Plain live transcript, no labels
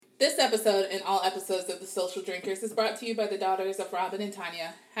This episode and all episodes of The Social Drinkers is brought to you by the daughters of Robin and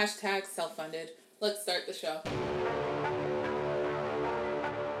Tanya. Hashtag self-funded. Let's start the show.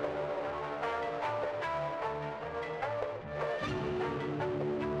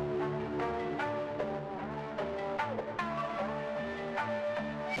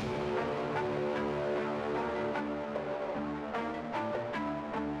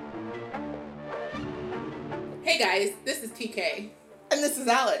 Hey guys, this is TK. And this is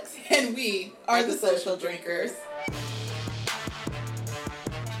Alex. And we are the Social Drinkers.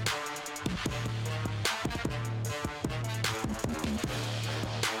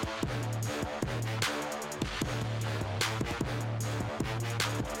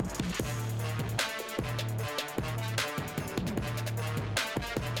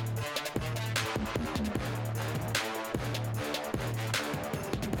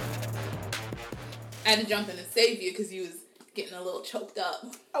 I had to jump in and save you because you was getting a little choked up.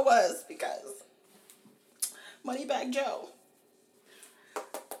 I was, because Bagg Joe.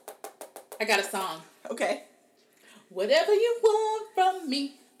 I got a song. Okay. Whatever you want from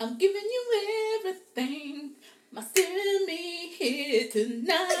me, I'm giving you everything. My stimmy here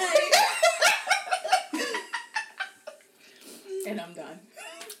tonight. And I'm done.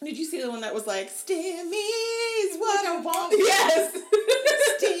 Did you see the one that was like, Stimmy's what I want? Yes.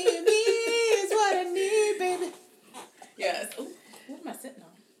 Stimmy's what I need, baby. Yes. Ooh, what am I sitting on?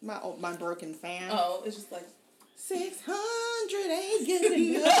 My broken fan. Oh, it's just like 600 ain't good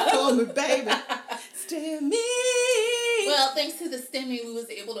enough for me, baby. Stimmy. Well, thanks to the stimmy, we was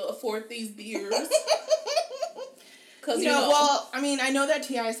able to afford these beers. You know, well, I mean, I know that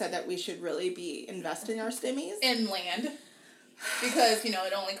T.I. said that we should really be investing our stimmies in land. Because, you know,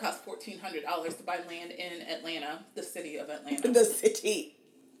 it only costs $1,400 to buy land in Atlanta, the city of Atlanta. The city.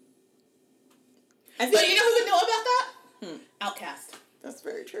 But you know who would know about that? Outcast. That's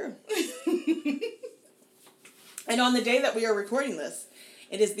very true. And on the day that we are recording this,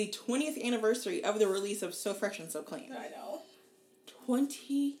 it is the 20th anniversary of the release of So Fresh and So Clean. I know.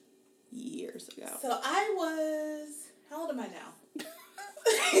 20 years ago. So I was... How old am I now?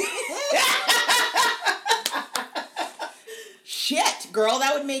 Shit, girl,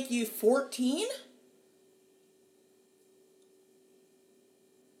 that would make you 14?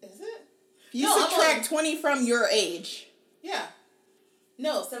 Is it? You subtract 20 from your age. Yeah.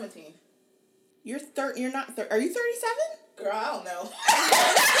 No, 17. You're not are you 37? Girl, I don't know.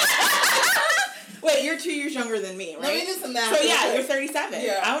 Wait, you're 2 years younger than me, right? Let me do some math. So yeah, you're 37.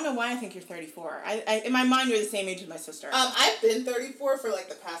 Yeah. I don't know why I think you're 34. I in my mind you're the same age as my sister. I've been 34 for like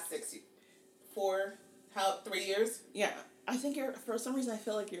the past 3 years. Yeah. I think for some reason I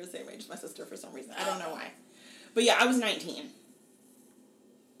feel like you're the same age as my sister for some reason. I don't know why. But yeah, I was 19.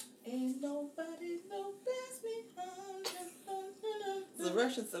 Ain't nobody no best me. The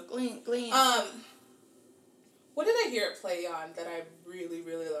Russians so clean. What did I hear it play on that I really,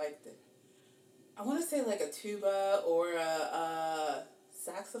 really liked it? I want to say like a tuba or a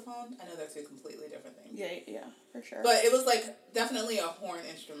saxophone. I know they're two completely different things. Yeah, for sure. But it was like definitely a horn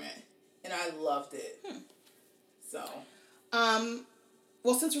instrument, and I loved it. So.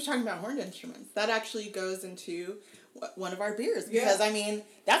 Well, since we're talking about horn instruments, that actually goes into one of our beers. Because, I mean,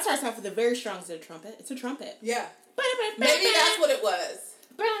 that starts off with a very strong set of trumpet. It's a trumpet. Yeah. Maybe that's what it was.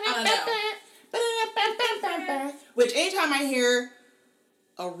 I don't know. Which, anytime I hear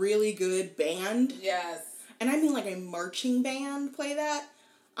a really good band. Yes. And I mean like a marching band play that,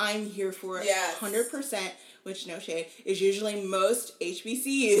 I'm here for it. Yes. 100%. Which, no shade, is usually most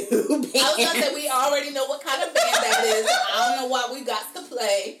HBCU bands. I was gonna say, we already know what kind of band that is. I don't know what we got to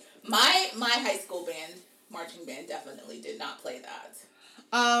play. My high school band, marching band, definitely did not play that.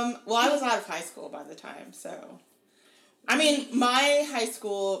 Well, I was out of high school by the time, so. I mean, my high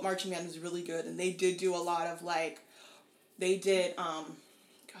school marching band was really good, and they did do a lot of, like, they did, oh my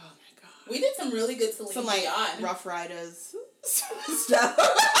God. We did some really good Celine Some, like, Dion. Rough Riders stuff.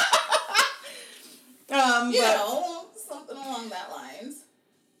 Something along that lines.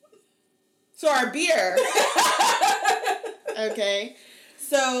 So our beer. Okay.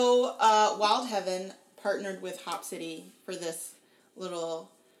 So, Wild Heaven partnered with Hop City for this little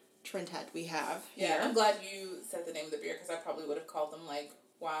trintet we have here. Yeah, I'm glad you said the name of the beer, because I probably would have called them, like,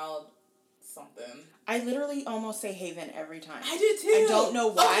 Wild something. I literally almost say Haven every time. I do too. I don't know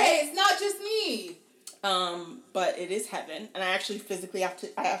why. Okay, it's not just me. But it is Heaven, and I actually physically have to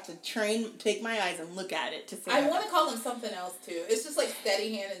take my eyes and look at it to say. I want to call them something else too. It's just like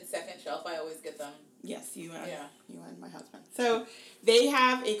Steady Hand and Second Shelf. I always get them. Yes, you and my husband. So they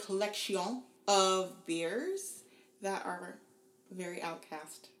have a collection of beers that are very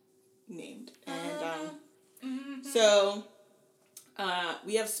Outcast named, and so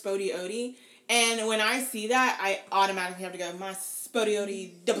We have Spody Odie. And when I see that, I automatically have to go, my Spody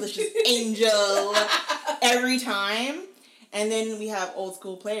Odie, delicious angel, every time. And then we have old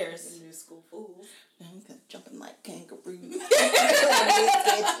school players. The new school fools. Jumping like kangaroos.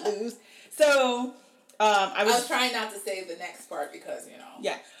 So, I was trying not to say the next part because,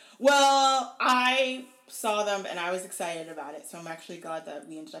 Yeah. Well, I saw them and I was excited about it. So I'm actually glad that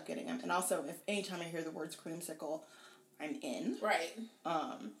we ended up getting them. And also, if anytime I hear the words creamsicle, I'm in. Right.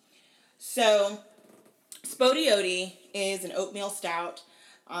 So, Spody Odie is an oatmeal stout.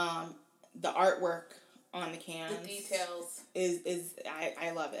 The artwork on the cans. The details.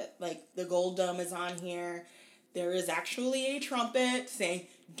 I love it. Like, the gold dome is on here. There is actually a trumpet saying,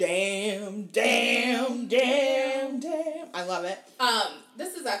 damn, damn, damn, damn. I love it.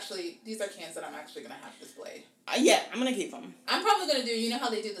 These are cans that I'm actually going to have displayed. Yeah, I'm going to keep them. I'm probably going to do, how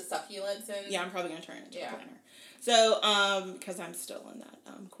they do the succulents and... Yeah, I'm probably going to turn it into a planner. So, because I'm still in that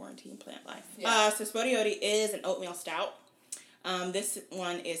quarantine plant life. Yeah. So Spody Odie is an oatmeal stout. This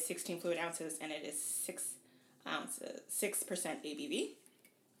one is 16 fluid ounces, and it is 6% ABV.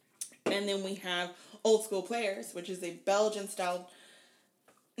 And then we have Old School Players, which is a Belgian style.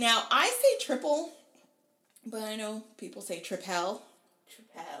 Now, I say triple, but I know people say tripel.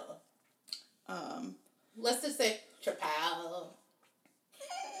 Let's just say tripel.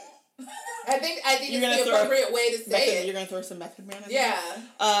 I think it's the appropriate way to say it. You're going to throw some Method Man in there?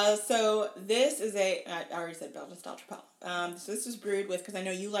 Yeah. So this is I already said Belgian style tripel. So this is brewed with, because I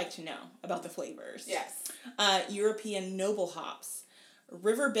know you like to know about the flavors. Yes. European noble hops,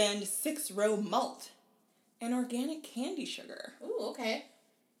 Riverbend 6-row malt, and organic candy sugar. Ooh, okay.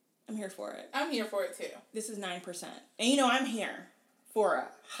 I'm here for it. I'm here for it too. This is 9%. And I'm here for a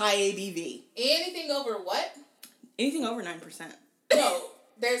high ABV. Anything over what? Anything over 9%. No,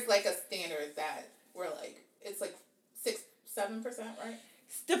 there's like a standard that we're like, it's like 6-7%, right?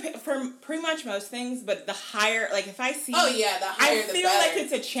 For pretty much most things, but the higher, like if I see... Oh yeah, the higher the better. I feel like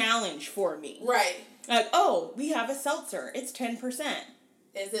it's a challenge for me. Right. Like, oh, we have a seltzer. It's 10%.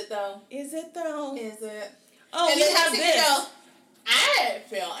 Is it though? Is it though? Is it? Oh, and we have this. I didn't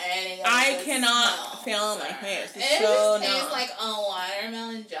feel any of I cannot feel my face. It just tastes like a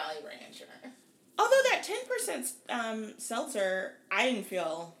watermelon Jolly Rancher. Although that 10% seltzer, I didn't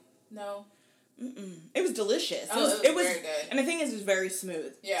feel... No. Mm-mm. It was delicious. Oh, it was very good. And the thing is, it was very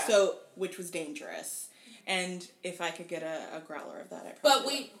smooth. Yeah. So, which was dangerous. And if I could get a growler of that, I probably But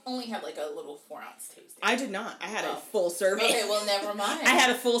we only had like a little 4-ounce tasting. I did not. I had a full serving. Okay, well, never mind. I had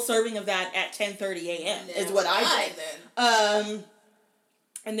a full serving of that at 10:30 a.m. is what I did. Then.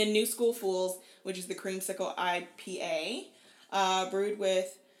 And then New School Fools, which is the creamsicle IPA, brewed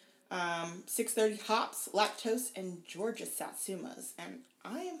with 630 hops, lactose, and Georgia Satsumas. And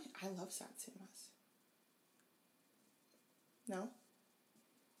I love Satsumas. No?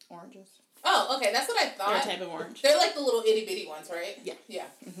 Oranges. Oh, okay, that's what I thought. They're a type of orange. They're like the little itty bitty ones, right? Yeah. Yeah.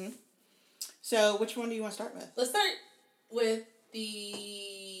 Mm-hmm. So, which one do you want to start with? Let's start with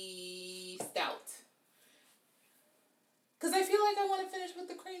the stout. Because I feel like I want to finish with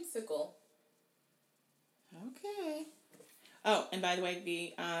the creamsicle. Okay. Oh, and by the way,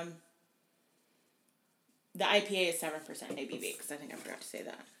 the IPA is 7% ABV, because I think I forgot to say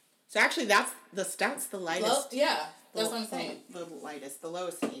that. So actually, the stout's the lightest. Yeah, that's what I'm saying. The lightest, the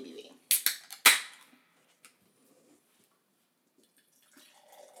lowest in ABV.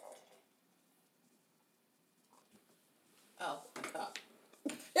 Oh, cup.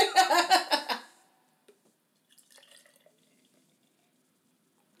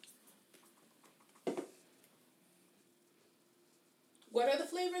 What are the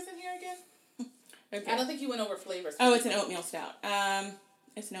flavors in here again? Okay. I don't think you went over flavors. Oh, it's an oatmeal stout.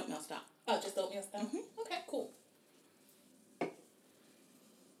 It's an oatmeal stout. Oh, just oatmeal stout? Mm-hmm. Okay, cool.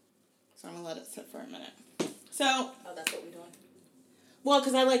 So I'm going to let it sit for a minute. So... Oh, that's what we're doing? Well,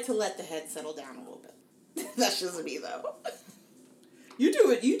 because I like to let the head settle down a little bit. That's just me, though. You do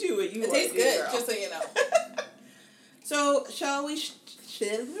it. It tastes good, girl. Just so you know. So, shall we...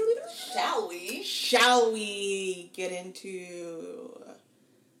 Shall we get into...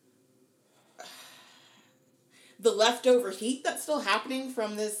 the leftover heat that's still happening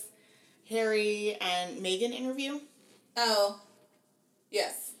from this Harry and Meghan interview? Oh,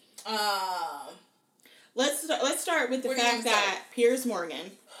 yes. Let's start with the fact that Piers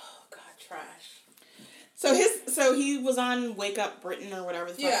Morgan. Oh God, trash. So he was on Wake Up Britain or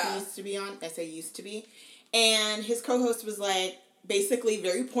whatever the fuck he used to be on. I say used to be, and his co-host was like basically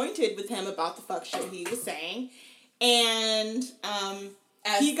very pointed with him about the fuck shit he was saying, and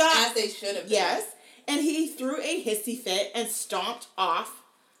as they should have. Yes. And he threw a hissy fit and stomped off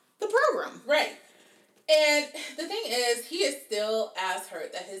the program. Right. And the thing is, he is still ass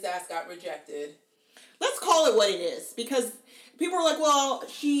hurt that his ass got rejected. Let's call it what it is, because people are like, well,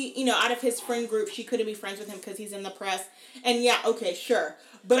 she, out of his friend group, she couldn't be friends with him because he's in the press. And yeah, okay, sure.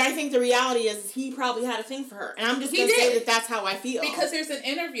 But I think the reality is he probably had a thing for her. And I'm just going to say that that's how I feel. Because there's an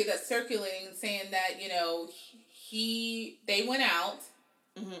interview that's circulating saying that, they went out.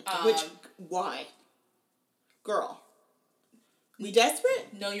 Mm-hmm. Why? Girl. We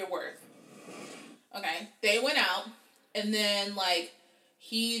desperate? Know your worth. Okay. They went out, and then,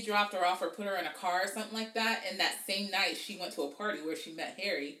 he dropped her off or put her in a car or something like that, and that same night she went to a party where she met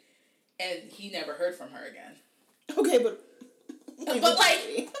Harry, and he never heard from her again. Okay, but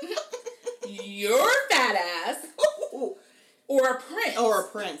your fat ass, or a prince. Or a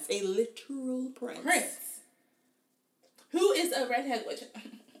prince. A literal prince. Who is a redhead witch.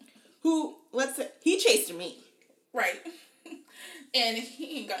 Who, he chased me. Right. And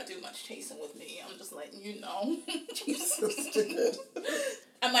he ain't got to do much chasing with me. I'm just letting you know. He's so stupid.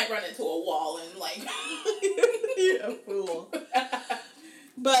 I might run into a wall and Yeah, fool.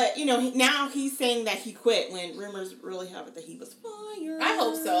 But, now he's saying that he quit when rumors really have it that he was fired. I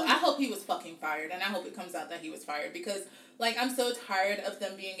hope so. I hope he was fucking fired. And I hope it comes out that he was fired. Because, I'm so tired of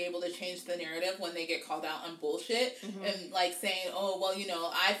them being able to change the narrative when they get called out on bullshit. Mm-hmm. And, saying, oh, well,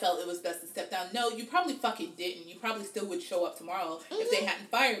 I felt it was best to step down. No, you probably fucking didn't. You probably still would show up tomorrow if they hadn't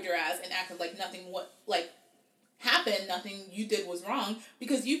fired your ass and acted like nothing happened, nothing you did was wrong,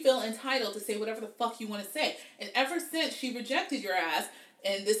 because you feel entitled to say whatever the fuck you want to say. And ever since she rejected your ass,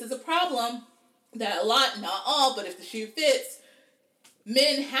 and this is a problem that a lot, not all, but if the shoe fits,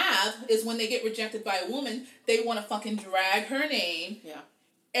 men have, is when they get rejected by a woman, they want to fucking drag her name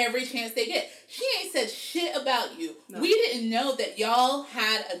every chance they get. She ain't said shit about you. No. We didn't know that y'all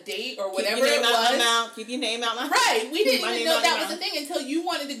had a date or whatever it was. Keep your name out my mouth. Right. We didn't even know that was a thing until you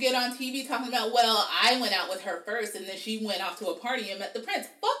wanted to get on TV talking about, well, I went out with her first and then she went off to a party and met the prince.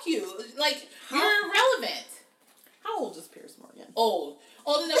 Fuck you. You're irrelevant. How old is Piers Morgan? Old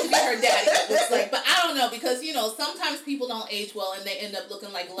enough to be her daddy, it looks like. But I don't know, because, sometimes people don't age well and they end up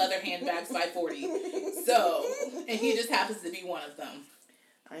looking like leather handbags by 40. So, and he just happens to be one of them.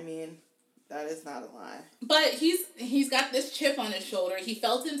 I mean, that is not a lie. But he's got this chip on his shoulder. He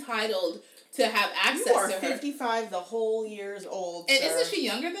felt entitled to have access to her. You are 55 the whole years old, and sir. Isn't she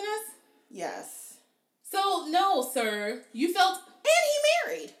younger than us? Yes. So, no, sir. You felt... And he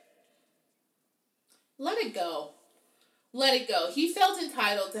married. Let it go. Let it go. He felt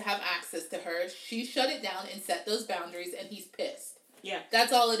entitled to have access to her. She shut it down and set those boundaries, and he's pissed. Yeah.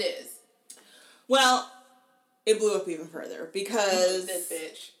 That's all it is. Well, it blew up even further because this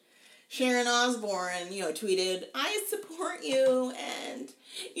bitch. Sharon Osbourne, tweeted, I support you and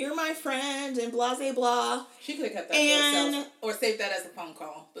you're my friend and blah, blah, blah. She could have kept that to herself or saved that as a phone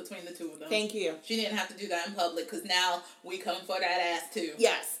call between the two of them. Thank you. She didn't have to do that in public because now we come for that ass too.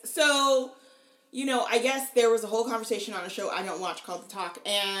 Yes. So, I guess there was a whole conversation on a show I don't watch called The Talk,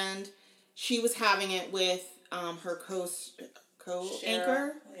 and she was having it with her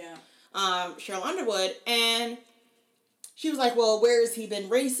co-anchor. Yeah. Cheryl Underwood, and she was like, well, where has he been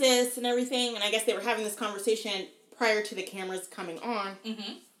racist and everything? And I guess they were having this conversation prior to the cameras coming on.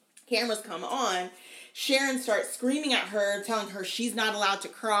 Mm-hmm. Cameras come on. Sharon starts screaming at her, telling her she's not allowed to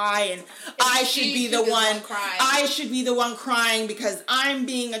cry, and I should be the one crying. I should be the one crying because I'm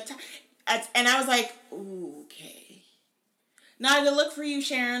being attacked. And I was like, ooh, okay. Not a good look for you,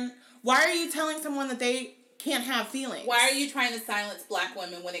 Sharon. Why are you telling someone that they can't have feelings? Why are you trying to silence black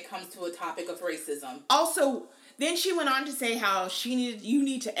women when it comes to a topic of racism? Also, then she went on to say how you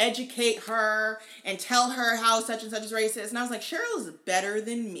need to educate her and tell her how such and such is racist. And I was like, Cheryl is better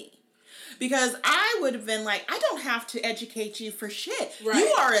than me. Because I would have been like, I don't have to educate you for shit. Right. You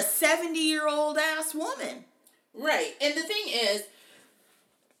are a 70-year-old ass woman. Right. And the thing is,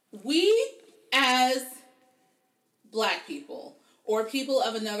 we as black people or people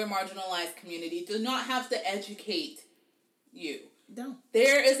of another marginalized community do not have to educate you. No.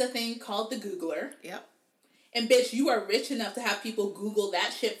 There is a thing called the Googler. Yep. And bitch, you are rich enough to have people Google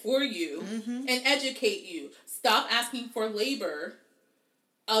that shit for you and educate you. Stop asking for labor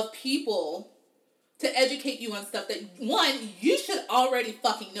of people to educate you on stuff that, one, you should already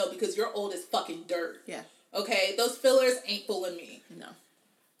fucking know because you're old as fucking dirt. Yeah. Okay? Those fillers ain't fooling me. No.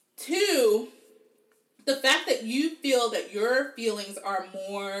 Two, the fact that you feel that your feelings are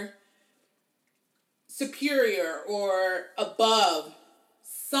more superior or above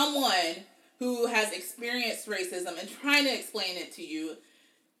someone who has experienced racism and trying to explain it to you,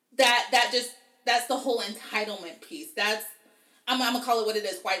 that's the whole entitlement piece. I'm gonna call it what it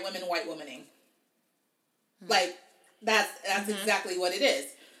is, white womaning. Like, that's exactly what it is.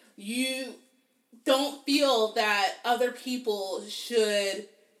 don't feel that other people should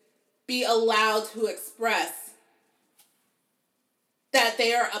be allowed to express that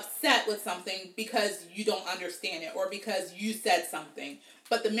they are upset with something because you don't understand it or because you said something.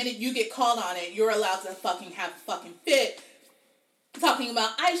 But the minute you get called on it, you're allowed to fucking have a fucking fit talking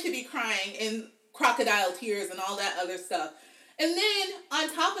about I should be crying in crocodile tears and all that other stuff. And then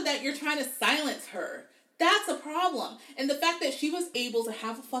on top of that, you're trying to silence her. That's a problem. And the fact that she was able to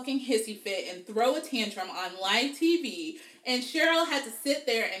have a fucking hissy fit and throw a tantrum on live TV, and Cheryl had to sit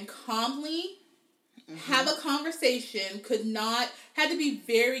there and calmly have a conversation, had to be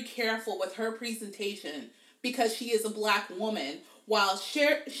very careful with her presentation because she is a black woman, while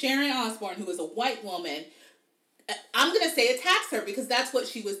Sharon Osbourne, who is a white woman, I'm going to say attacks her because that's what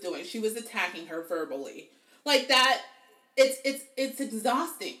she was doing. She was attacking her verbally. Like that, it's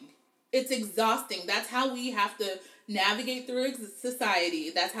exhausting. It's exhausting. That's how we have to navigate through society.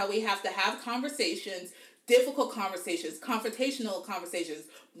 That's how we have to have conversations, difficult conversations, confrontational conversations.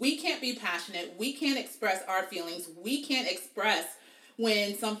 We can't be passionate. We can't express our feelings. We can't express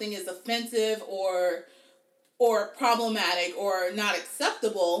when something is offensive or problematic or not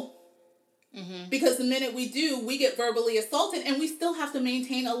acceptable. Mm-hmm. Because the minute we do, we get verbally assaulted, and we still have to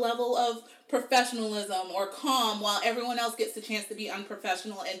maintain a level of professionalism or calm while everyone else gets the chance to be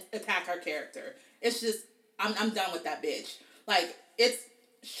unprofessional and attack our character. It's just, I'm done with that bitch. Like,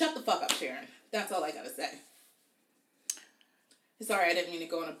 shut the fuck up, Sharon. That's all I gotta say. Sorry, I didn't mean to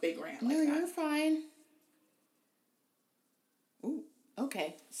go on a big rant like that. No, you're fine. Ooh,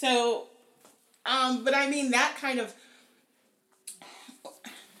 okay. So, but I mean, that kind of...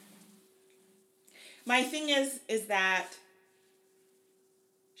 My thing is that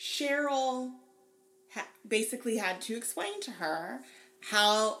Cheryl basically had to explain to her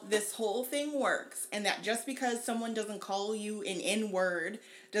how this whole thing works, and that just because someone doesn't call you an N-word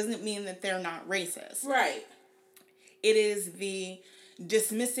doesn't mean that they're not racist. Right. It is the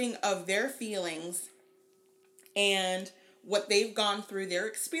dismissing of their feelings and what they've gone through, their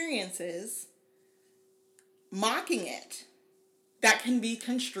experiences, mocking it, that can be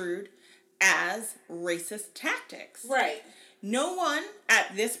construed as racist tactics. Right. No one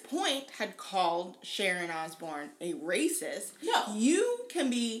at this point had called Sharon Osbourne a racist. No. You can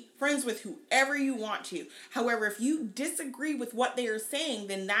be friends with whoever you want to. However, if you disagree with what they are saying,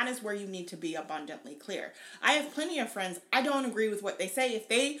 then that is where you need to be abundantly clear. I have plenty of friends, I don't agree with what they say. If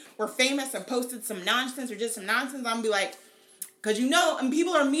they were famous and posted some nonsense or did some nonsense, I'm going to be like, because and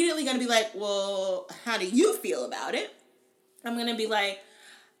people are immediately going to be like, well, how do you feel about it? I'm going to be like,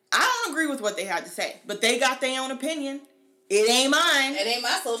 I don't agree with what they had to say, but they got their own opinion. It ain't mine. It ain't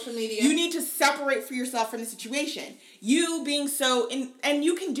my social media. You need to separate for yourself from the situation. You being and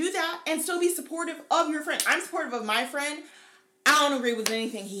you can do that and still be supportive of your friend. I'm supportive of my friend. I don't agree with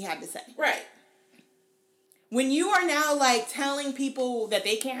anything he had to say. Right. When you are now like telling people that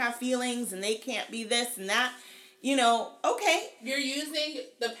they can't have feelings and they can't be this and that, okay. You're using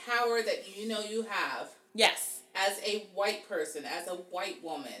the power that you have. Yes. As a white person, as a white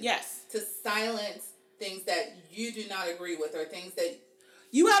woman. Yes. To silence things that you do not agree with or things that...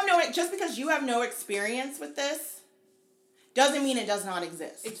 Just because you have no experience with this doesn't mean it does not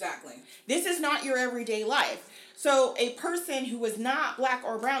exist. Exactly. This is not your everyday life. So a person who is not black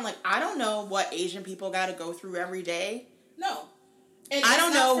or brown, like, I don't know what Asian people got to go through every day. No. And I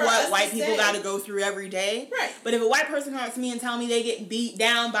don't know what white people got to go through every day. Right. But if a white person comes to me and tell me they get beat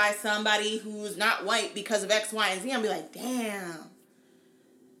down by somebody who's not white because of X, Y, and Z, I'm be like, damn.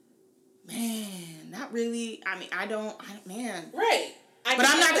 Man, not really. I mean, man. Right. But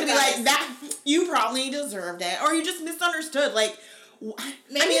I'm not going to be like, that, you probably deserved it. Or you just misunderstood. Like, maybe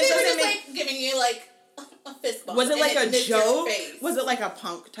they were just like giving you like a fist bump. Was it like a joke? Was it like a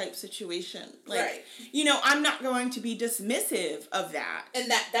punk type situation? Like, right. I'm not going to be dismissive of that. And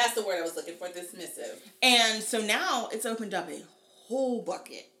that's the word I was looking for, dismissive. And so now it's opened up a whole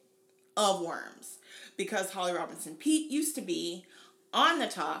bucket of worms. Because Holly Robinson Pete used to be on the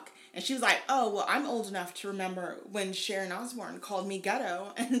talk, and she was like, oh, well, I'm old enough to remember when Sharon Osbourne called me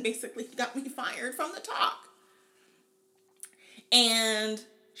ghetto and basically got me fired from the talk. And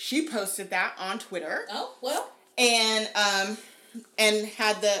she posted that on Twitter. Oh, well. And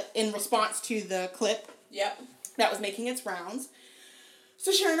had in response to the clip. Yep. That was making its rounds.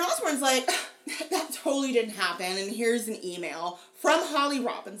 So Sharon Osbourne's like, that totally didn't happen, and here's an email from Holly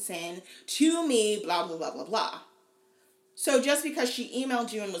Robinson to me, blah, blah, blah, blah, blah. So just because she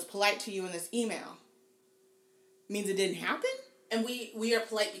emailed you and was polite to you in this email means it didn't happen? And we are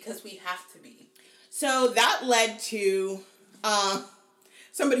polite because we have to be. So that led to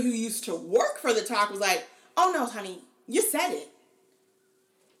somebody who used to work for the talk was like, oh no, honey, you said it.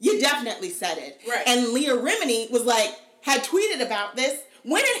 You definitely said it. Right. And Leah Remini was like, had tweeted about this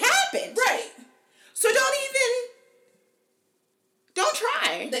when it happened. Right. So don't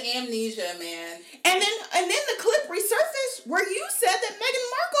try. The amnesia, man. And then the clip resurfaced where you said that Meghan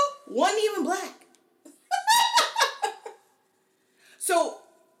Markle wasn't even black. So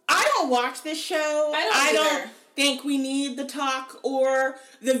I don't watch this show. I don't think we need the talk or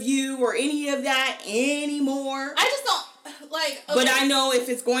the view or any of that anymore. I just don't like. Okay. But I know if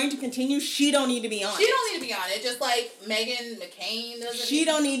it's going to continue, she don't need to be on. She don't need to be on it. Just like Meghan McCain doesn't. She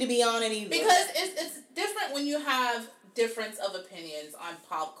don't need to be on it either. Because it's different when you have difference of opinions on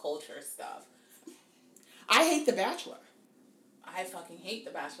pop culture stuff. I hate The Bachelor. I fucking hate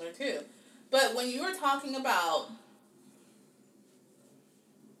The Bachelor too. But when you were talking about,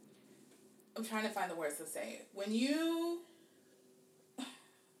 I'm trying to find the words to say it. When you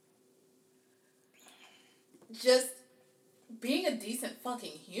just being a decent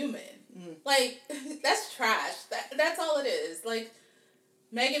fucking human, like that's trash. That's all it is. Like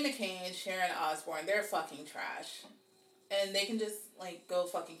Meghan McCain, Sharon Osbourne, they're fucking trash. And they can just, like, go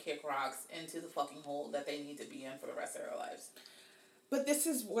fucking kick rocks into the fucking hole that they need to be in for the rest of their lives. But this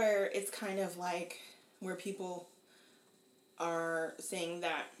is where it's kind of like, where people are saying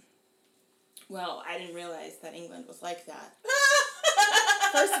that, well, I didn't realize that England was like that.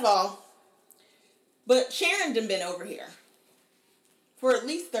 First of all, but Sharon done been over here for at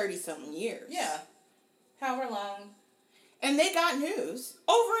least 30-something years. Yeah. However long. And they got news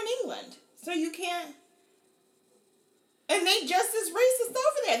over in England. So you can't... And they just as racist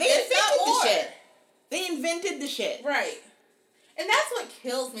over there. They invented the shit. They invented the shit. Right. And that's what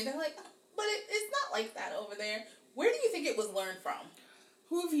kills me. They're like, but it's not like that over there. Where do you think it was learned from?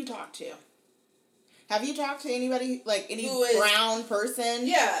 Who have you talked to? Have you talked to anybody, like any brown person?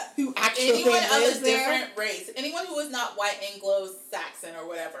 Yeah. Who actually anyone lives of a there? different race. Anyone who is not white, Anglo-Saxon, or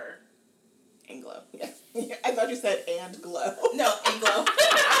whatever. Anglo, yeah. I thought you said and glow. No, Anglo.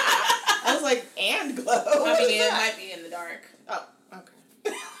 I was like, and glow? I mean, it might be in the dark. Oh,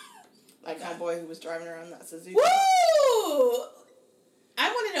 okay. Like my boy who was driving around that Suzuki. Woo! I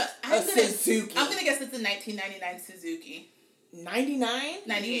want to know. Suzuki. I'm going to guess it's a 1999 Suzuki. 99?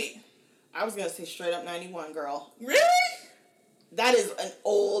 98. I was going to say straight up 91, girl. Really? That is an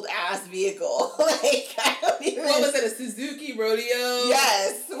old ass vehicle. Like, I don't even... What was it, a Suzuki Rodeo?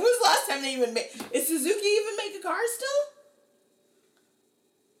 Yes. When was the last time they even made... Is Suzuki even make a car still?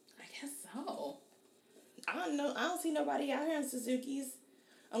 I guess so. I don't know. I don't see nobody out here in Suzuki's.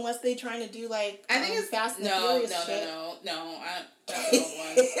 Unless they trying to do, like, I think it's Fast and Furious shit. No. That's the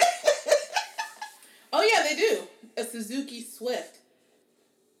wrong one. Oh, yeah, they do. A Suzuki Swift.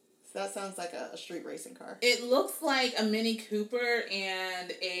 So that sounds like a street racing car. It looks like a Mini Cooper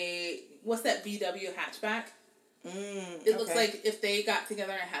and a, what's that VW hatchback? It looks like if they got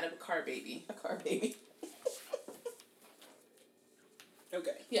together and had a car baby. A car baby.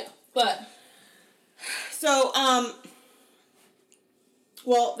 Okay. Yeah, but... So,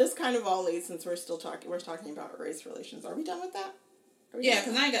 well, this kind of all leads, since we're talking about race relations. Are we done with that? Yeah,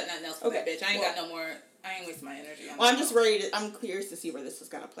 because I ain't got nothing else for that bitch. I ain't got no more... I ain't wasting my energy on that. Well, I'm just ready to... I'm curious to see where this is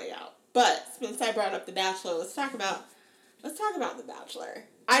going to play out. But, since I brought up The Bachelor, let's talk about The Bachelor.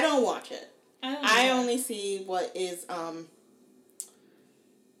 I don't watch it. I only see what is,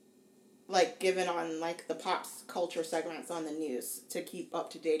 like, given on, like, the pop culture segments on the news to keep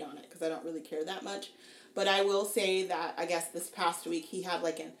up to date on it, because I don't really care that much. But I will say that, I guess this past week, he had,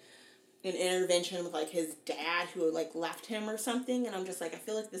 like, an intervention with, like, his dad who, like, left him or something, and I'm just like, I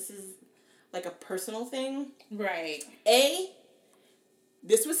feel like this is... like a personal thing. Right.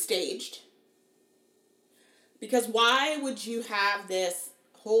 This was staged. Because why would you have this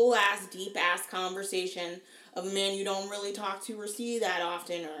whole ass, deep ass conversation of a man you don't really talk to or see that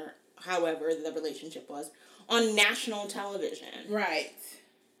often, or however the relationship was, on national television? Right.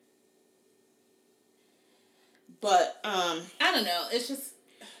 But, I don't know. It's just...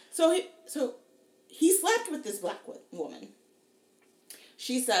 So he slept with this black woman.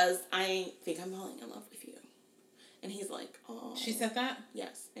 She says, I think I'm falling in love with you. And he's like, oh. She said that?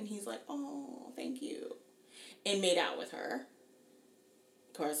 Yes. And he's like, oh, thank you. And made out with her.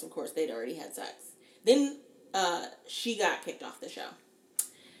 Of course, they'd already had sex. Then she got kicked off the show.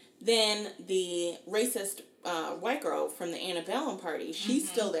 Then the racist white girl from the antebellum party, she's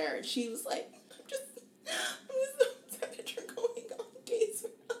still there. And she was like, I'm just so upset that you're going on dates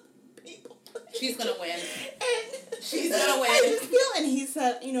with other people. She's going to win. And she's going to win. And he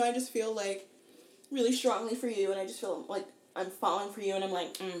said, I just feel like really strongly for you. And I just feel like I'm falling for you. And I'm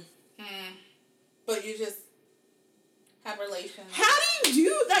like, But you just have relations. How do you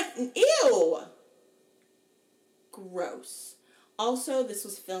do, like, ew. Gross. Also, this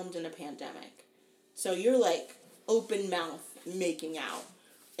was filmed in a pandemic. So you're like open mouth making out.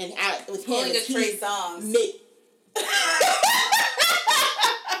 And with him, pulling a Trey Songz.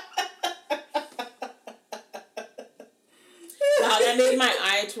 Wow, that made my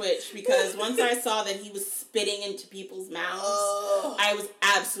eye twitch because once I saw that he was spitting into people's mouths, I was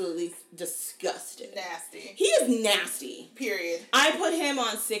absolutely disgusted. Nasty. He is nasty. Period. I put him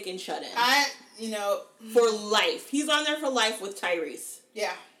on Sick and Shut In. For life. He's on there for life with Tyrese.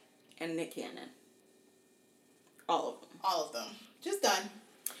 Yeah. And Nick Cannon. All of them. All of them. Just done.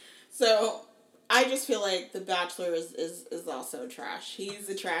 So, I just feel like The Bachelor is also trash. He's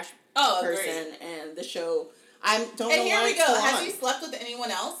a trash person, and the show... don't know why. And here we go. Has he slept with anyone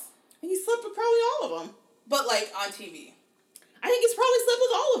else? He slept with probably all of them. But, like, on TV? I think he's probably slept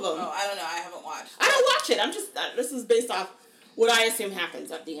with all of them. Oh, I don't know. I haven't watched. I don't watch it. I'm just... this is based off what I assume happens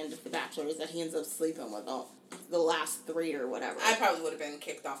at the end of The Bachelor, is that he ends up sleeping with the last 3 or whatever. I probably would have been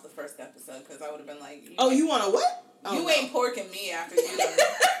kicked off the first episode, because I would have been like... You want to what? You ain't porking me after you done.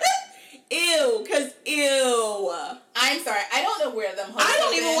 Ew, because ew. I'm sorry. I don't know where them hoes I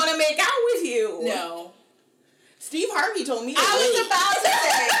don't even want to make out with you. No. Steve Harvey told me to I wait. was about to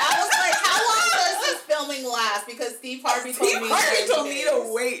say. I was like, how long does this filming last? Because Steve Harvey told me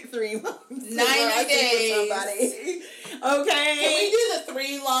to wait 3 months. 90 days. Okay. Can we do the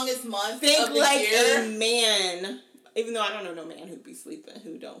 3 longest months Think of the like year? a man. Even though I don't know no man who'd be sleeping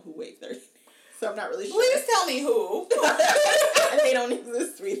who wait 30 days. So I'm not really sure. Please tell me who. They don't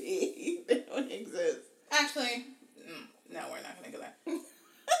exist, sweetie. They don't exist. Actually, no, we're not going to go there.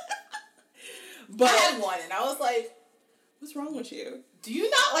 But I had one, and I was like, what's wrong with you? Do you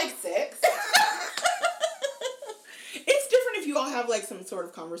not like sex? It's different if you all have, like, some sort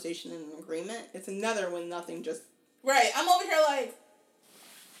of conversation and an agreement. It's another when nothing just... Right. I'm over here like...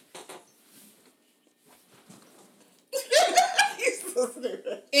 You're so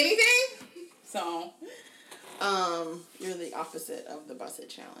stupid. Anything? So... You're the opposite of the Busset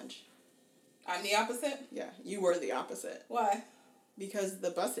Challenge. I'm the opposite? Yeah, you were the opposite. Why? Because the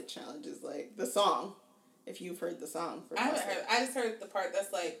Busset Challenge is like the song. If you've heard the song for I haven't Busset. heard. I just heard the part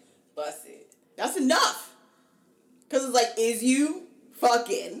that's like Busset. That's enough. Because it's like, is you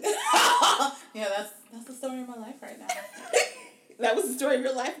fucking? Yeah, that's the story of my life right now. That was the story of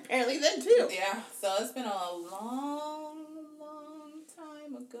your life apparently then too. Yeah, so it's been a long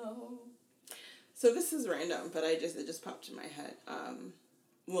time ago. So this is random, but it just popped in my head.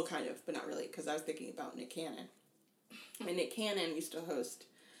 Well, kind of, but not really, because I was thinking about Nick Cannon. And Nick Cannon used to host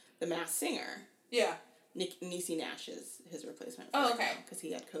The Masked Singer. Yeah. Niecy Nash is his replacement. Oh, okay. Because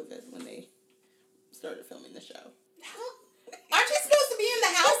he had COVID when they started filming the show. Aren't you supposed to be in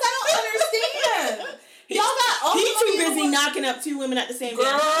the house? I don't understand. Y'all got all He's too busy knocking up 2 women at the same time.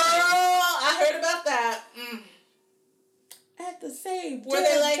 Girl, I heard about that. At the same Were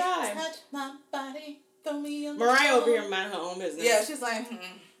they like, time. touch my body, throw me on the Mariah floor. over here minding her own business. Yeah, she's like,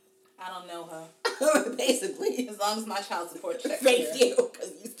 I don't know her. Basically. As long as my child support checks. Thank you,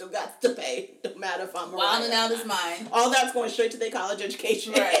 because you still got to pay, no matter if I'm Mariah. Wilding out is mine. All that's going straight to their college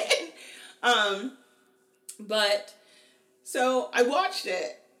education. Right. But, so I watched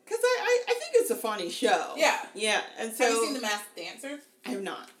it, because I think it's a funny show. Yeah. Yeah, and so... Have you seen The Masked Dancer? I have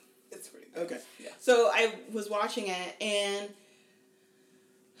not. It's pretty good. Okay. Yeah. So I was watching it, and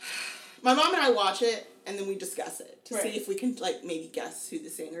my mom and I watch it, and then we discuss it to see if we can, like, maybe guess who the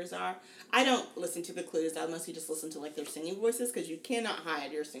singers are. I don't listen to the clues. I mostly just listen to, like, their singing voices, because you cannot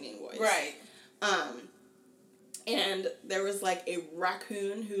hide your singing voice. Right. And there was, like, a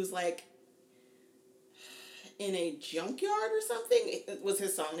raccoon who's, like, in a junkyard or something. It was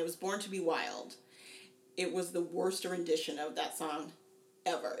his song. It was Born to Be Wild. It was the worst rendition of that song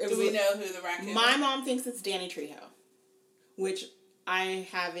ever. Do we know who the raccoon is? My mom thinks it's Danny Trejo, which I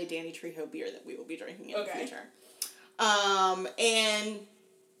have a Danny Trejo beer that we will be drinking in the future. And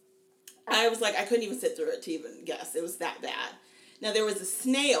I was like, I couldn't even sit through it to even guess. It was that bad. Now, there was a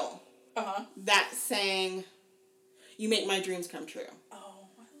snail that sang, You Make My Dreams Come True. Oh,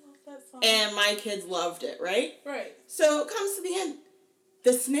 I love that song. And my kids loved it, right? Right. So it comes to the end.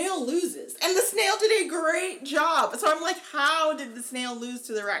 The snail loses. And the snail did a great job. So I'm like, how did the snail lose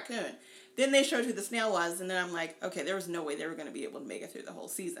to the raccoon? Then they showed who the snail was, and then I'm like, okay, there was no way they were going to be able to make it through the whole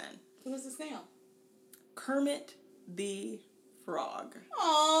season. Who was the snail? Kermit the Frog.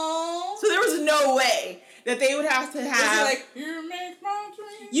 Aww. So there was no way that they would have to have... Was he like, you make my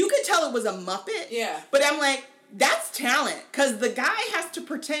dreams? You could tell it was a Muppet. Yeah. But I'm like, that's talent. Because the guy has to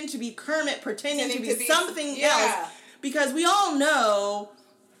pretend to be Kermit, pretending to be something else. Because we all know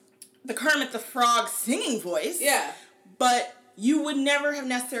the Kermit the Frog singing voice. Yeah. But you would never have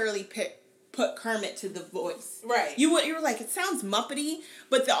necessarily picked put Kermit to the voice. Right. You were like, it sounds Muppety,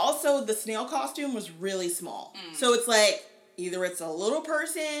 but also the snail costume was really small. So it's like, either it's a little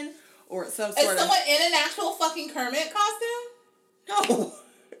person or it's some sort of... Is someone in an actual fucking Kermit costume? No.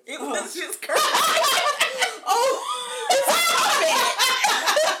 It was just Kermit. I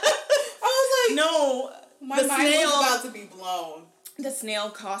was like... No. My mind was about to be blown. The snail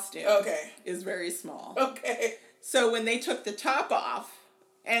costume is very small. Okay. So when they took the top off,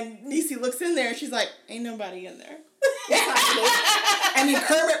 and Niecy looks in there, and she's like, ain't nobody in there. And then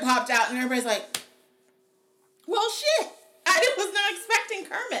Kermit popped out, and everybody's like, well, shit. I was not expecting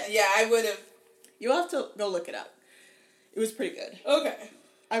Kermit. Yeah, I would have. You'll have to go look it up. It was pretty good. Okay.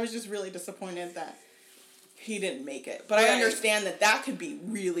 I was just really disappointed that he didn't make it. But I understand that could be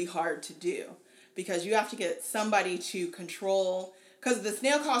really hard to do. Because you have to get somebody to control... Because the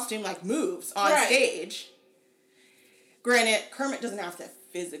snail costume, like, moves on stage. Granted, Kermit doesn't have to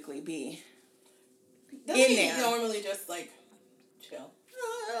physically be in there. He normally just, like, chill.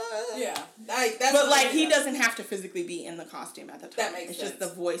 Yeah. He doesn't have to physically be in the costume at the time. That makes sense. It's just the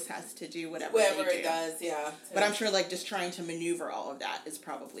voice has to do whatever it does, yeah. But I'm sure, like, just trying to maneuver all of that is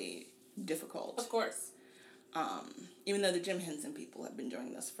probably difficult. Of course. Even though the Jim Henson people have been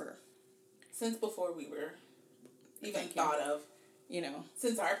doing this for... Since before we were even thought of. You know.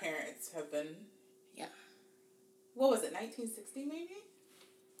 Since our parents have been... Yeah. What was it, 1960 maybe?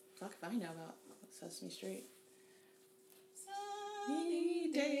 Fuck if I know about Sesame Street. Sunny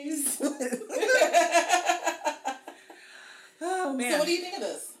days. Oh, man. So what do you think of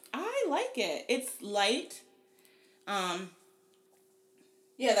this? I like it. It's light. Yeah,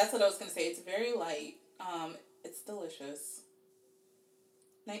 that's what I was going to say. It's very light. It's delicious.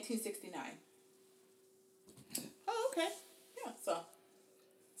 1969. Oh, okay. Yeah, so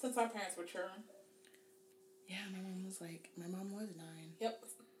since our parents were children. Yeah, my mom was 9. Yep.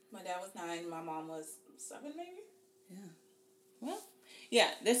 My dad was 9. My mom was 7, maybe? Yeah. Well,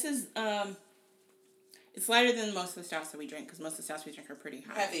 yeah, this is, it's lighter than most of the stouts that we drink, because most of the stouts we drink are pretty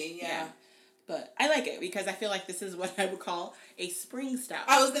high. Heavy, yeah. But I like it, because I feel like this is what I would call a spring stout.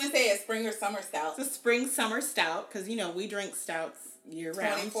 I was going to say a spring or summer stout. It's a spring-summer stout, because, we drink stouts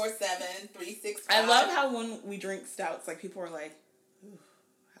year-round. 24/7, 365. I love how when we drink stouts, like, people are like, ooh,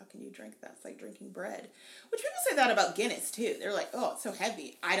 how can you drink that? It's like drinking bread. Which people say that about Guinness, too. They're like, oh, it's so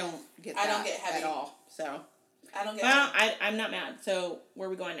heavy. I don't get that I don't get heavy at all. So, I don't get heavy. I'm not mad. So, where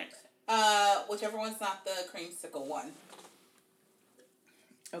are we going next? Whichever one's not the creamsicle one.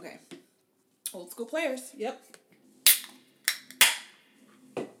 Okay. Old school players. Yep.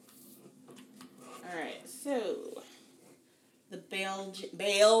 Alright, so the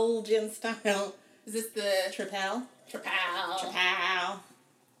Belgian style. Is this the Tripel? Tripel.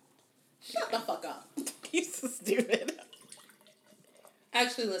 Shut the fuck up. You're so stupid. I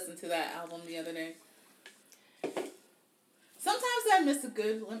actually listened to that album the other day. Sometimes I miss a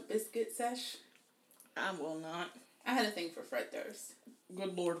good Limp Bizkit sesh. I will not. I had a thing for Fred Durst.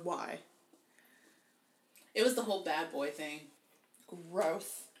 Good Lord, why? It was the whole bad boy thing.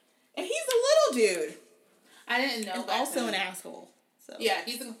 Gross. And he's a little dude. I didn't know. And also an asshole. So. Yeah,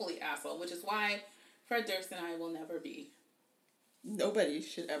 he's a complete asshole, which is why Fred Durst and I will never be. Nobody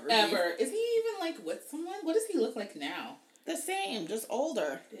should ever be. Is he even, like, with someone? What does he look like now? The same, just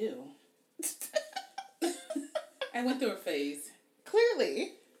older. Ew. I went through a phase.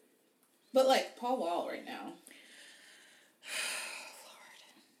 Clearly. But, like, Paul Wall right now. Lord.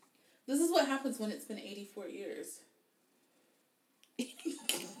 This is what happens when it's been 84 years.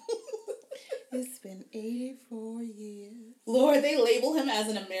 It's been 84 years. Lord, they label him as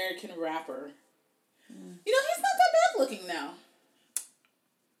an American rapper. He's not that bad looking now.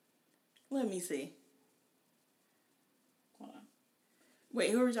 Let me see. Hold on.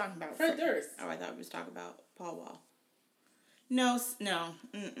 Wait, who are we talking about? Fred Durst. Oh, I thought we was talking about Paul Wall. No.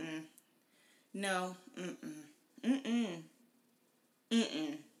 Mm-mm. No. Mm-mm.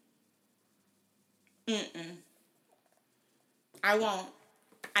 I won't.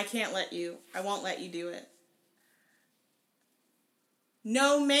 I can't let you. I won't let you do it.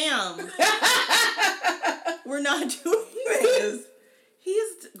 No, ma'am. We're not doing this.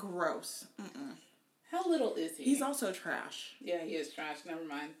 He's gross. How little is he? He's also trash. Yeah, he is trash. Never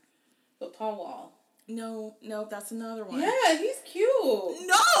mind. But Paul Wall. No, that's another one. Yeah, he's cute.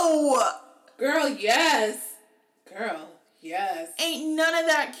 No! Girl, yes. Girl, yes. Ain't none of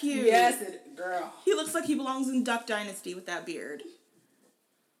that cute. Yes, girl. He looks like he belongs in Duck Dynasty with that beard.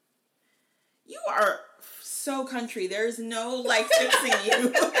 You are so country. There's no, like, fixing you.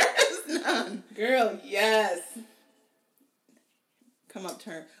 There's none. Girl, yes. Come up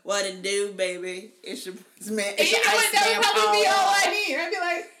to her. What it do, baby? It's your man. It's your ice man. That would probably be all I need. I'd be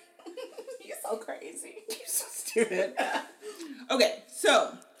like, stupid. Okay,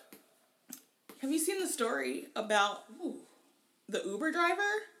 so have you seen the story about the Uber driver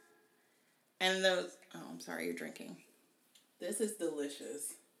and those? Oh, I'm sorry, you're drinking. This is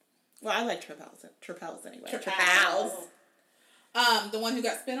delicious. Well, I like Tripels anyway. Tripels. The one who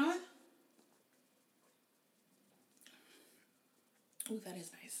got spit on? Ooh, that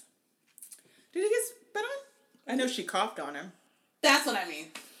is nice. Did he get spit on? I know she coughed on him. That's what I mean.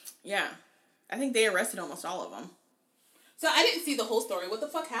 Yeah. I think they arrested almost all of them. So I didn't see the whole story. What the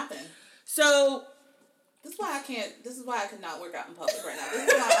fuck happened? So... This is why I could not work out in public right now. This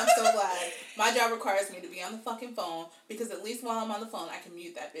is why I'm so glad my job requires me to be on the fucking phone, because at least while I'm on the phone, I can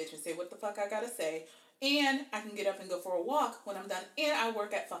mute that bitch and say what the fuck I gotta say, and I can get up and go for a walk when I'm done, and I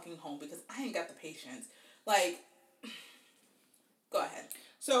work at fucking home because I ain't got the patience. Like, go ahead.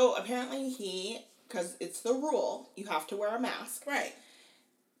 So apparently because it's the rule, you have to wear a mask. Right.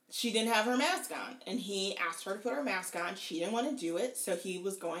 She didn't have her mask on, and he asked her to put her mask on. She didn't want to do it, so he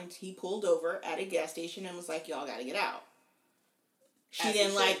pulled over at a gas station and was like, y'all gotta get out. She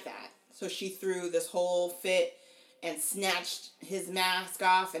didn't like that. So she threw this whole fit and snatched his mask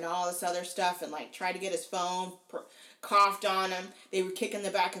off and all this other stuff and, like, tried to get his phone, coughed on him. They were kicking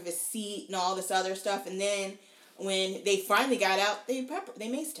the back of his seat and all this other stuff, and then when they finally got out, they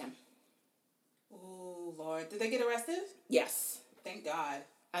maced him. Oh, Lord. Did they get arrested? Yes. Thank God.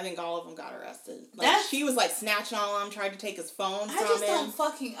 I think all of them got arrested. Like, she was, like, snatching on him, tried to take his phone from him. I just don't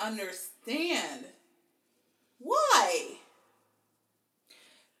fucking understand. Why?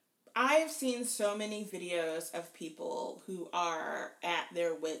 I've seen so many videos of people who are at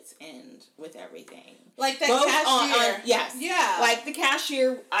their wits' end with everything. Like that cashier. Yes. Yeah. Like the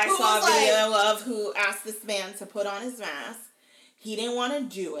cashier, I saw a video of who asked this man to put on his mask. He didn't want to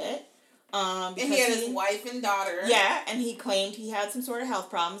do it. And he had his wife and daughter. Yeah, and he claimed he had some sort of health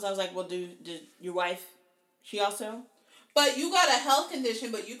problems. I was like, well, did your wife, she also? But you got a health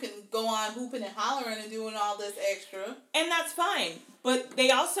condition, but you can go on hooping and hollering and doing all this extra. And that's fine. But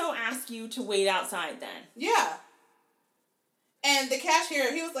they also ask you to wait outside then. Yeah. And the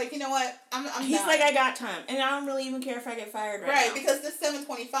cashier, he was like, you know what? He's done. like, I got time. And I don't really even care if I get fired right now. Because this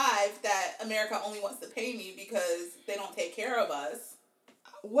 $7.25 that America only wants to pay me because they don't take care of us.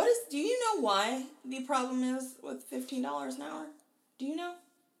 Do you know why the problem is with $15 an hour? Do you know?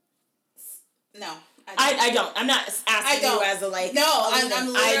 No. I don't. I'm not asking you as a like... No,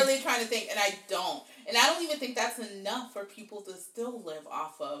 I'm literally trying to think, and I don't. And I don't even think that's enough for people to still live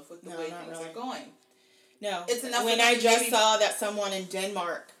off of with the way things are going. No. It's enough when I just saw that someone in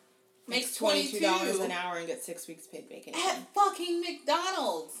Denmark makes $22 an hour and gets 6 weeks paid vacation. At fucking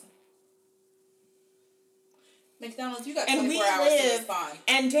McDonald's. McDonald's, you got 24 hours to respond.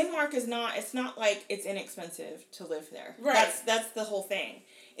 And Denmark is not, it's not like it's inexpensive to live there. Right. That's the whole thing.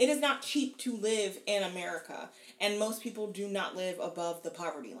 It is not cheap to live in America. And most people do not live above the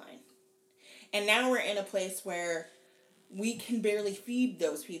poverty line. And now we're in a place where we can barely feed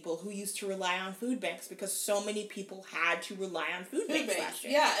those people who used to rely on food banks because so many people had to rely on food banks last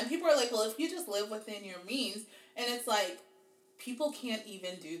year. Yeah, and people are like, well, if you just live within your means, and it's like, people can't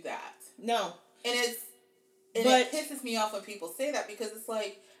even do that. No. And it pisses me off when people say that because it's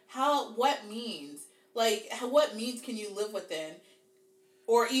like, what means? Like, what means can you live within?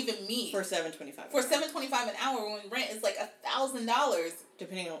 Or even meet? For $7.25. For $7.25 an hour when rent is like $1,000.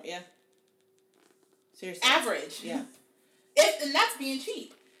 Depending on, yeah. Seriously. Average. Yeah. And that's being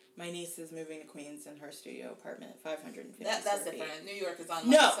cheap. My niece is moving to Queens in her studio apartment, 550 That's different. New York is on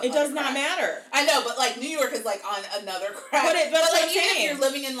no, it does not matter. I know, but like New York is like on another crack. But like even if you're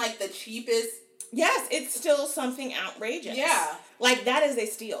living in like the cheapest. Yes, it's still something outrageous. Yeah. Like that is a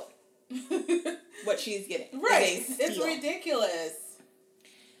steal. What she's getting. Right. It's ridiculous.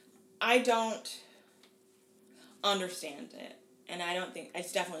 I don't understand it. And I don't think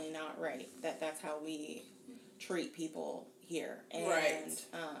it's definitely not right that that's how we treat people here. And, right.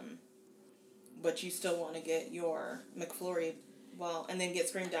 But you still want to get your McFlurry, and then get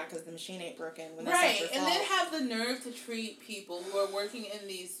screamed at because the machine ain't broken. When that's right. And then have the nerve to treat people who are working in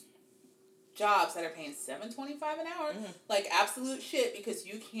these jobs that are paying $7.25 an hour like absolute shit because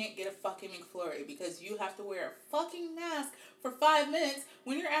you can't get a fucking McFlurry because you have to wear a fucking mask for 5 minutes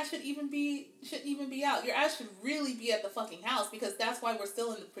when your ass shouldn't even be out. Your ass should really be at the fucking house because that's why we're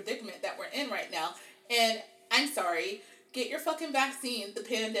still in the predicament that we're in right now. And I'm sorry, get your fucking vaccine. The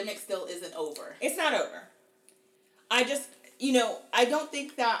pandemic still isn't over. It's not over. I just, I don't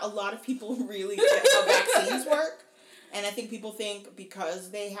think that a lot of people really get how vaccines work. And I think people think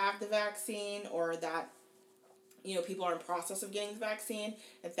because they have the vaccine or that, people are in process of getting the vaccine,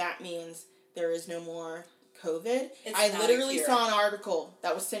 that means there is no more COVID. I literally saw an article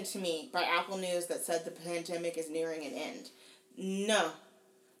that was sent to me by Apple News that said the pandemic is nearing an end. No.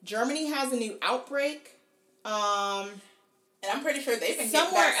 Germany has a new outbreak. And I'm pretty sure they've been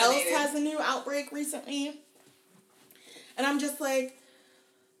somewhere else has a new outbreak recently. And I'm just like...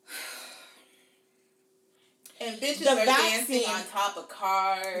 And bitches are dancing on top of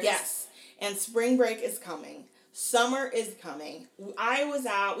cars. Yes. And spring break is coming. Summer is coming. I was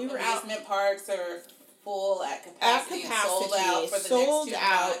out. We were out. Amusement parks are full at capacity. And sold out for the next 2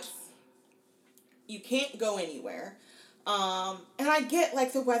 months. You can't go anywhere. And I get,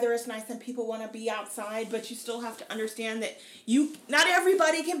 like, the weather is nice and people want to be outside, but you still have to understand that not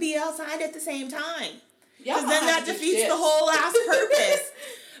everybody can be outside at the same time. Because then that defeats the whole last purpose.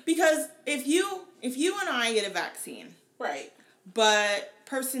 Because if you and I get a vaccine. Right. But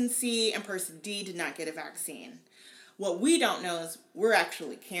person C and person D did not get a vaccine. What we don't know is we're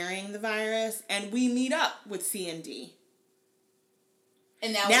actually carrying the virus, and we meet up with C and D.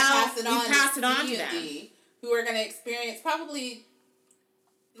 And now we pass it on to them. Who are going to experience probably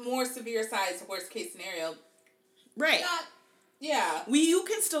more severe sides, worst case scenario. Right. You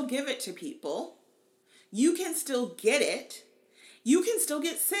can still give it to people. You can still get it. You can still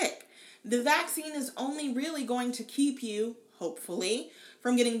get sick. The vaccine is only really going to keep you, hopefully,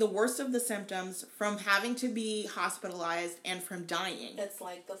 from getting the worst of the symptoms, from having to be hospitalized, and from dying. It's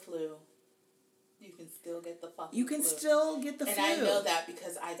like the flu. You can still get the fucking flu. You can still get the flu. And I know that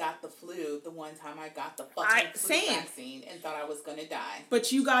because I got the flu the one time I got the fucking flu vaccine and thought I was going to die.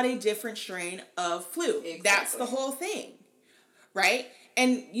 But you got a different strain of flu. Exactly. That's the whole thing. Right?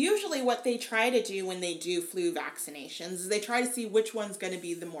 And usually what they try to do when they do flu vaccinations is they try to see which one's going to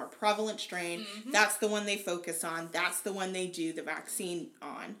be the more prevalent strain. Mm-hmm. That's the one they focus on. That's the one they do the vaccine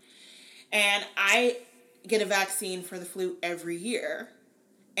on. And I get a vaccine for the flu every year.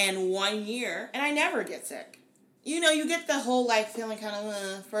 And 1 year, and I never get sick. You know, you get the whole, like, feeling kind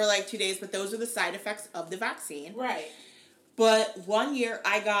of for, like, 2 days, but those are the side effects of the vaccine. Right. But 1 year,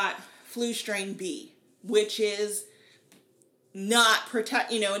 I got flu strain B, which is not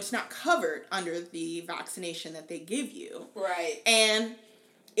it's not covered under the vaccination that they give you. Right. And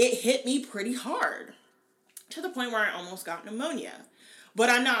it hit me pretty hard to the point where I almost got pneumonia. But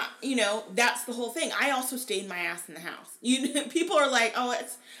I'm not, that's the whole thing. I also stayed my ass in the house. People are like,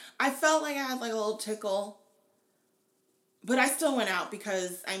 I felt like I had like a little tickle. But I still went out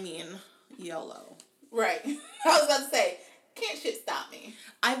because, YOLO. Right. I was about to say, can't shit stop me.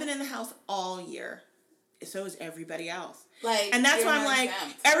 I've been in the house all year. So is everybody else. And that's why I'm like,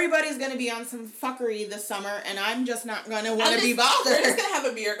 everybody's going to be on some fuckery this summer, and I'm just not going to want to be bothered. We're just going to have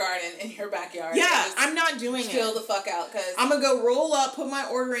a beer garden in your backyard. Yeah, I'm not doing it. Chill the fuck out, because I'm going to go roll up, put my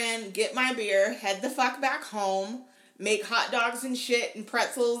order in, get my beer, head the fuck back home, make hot dogs and shit and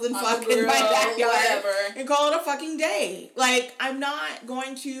pretzels and fucking my backyard, whatever, and call it a fucking day. Like, I'm not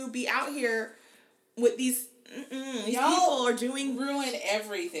going to be out here with these people are doing... Ruin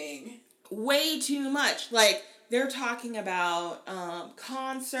everything. Way too much. Like, they're talking about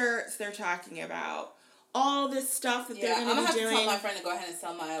concerts. They're talking about all this stuff that they're going to be doing. I'm going to have to tell my friend to go ahead and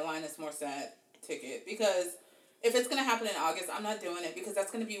sell my Linus Morissette ticket. Because if it's going to happen in August, I'm not doing it. Because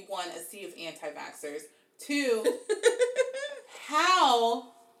that's going to be, 1, a sea of anti-vaxxers. 2,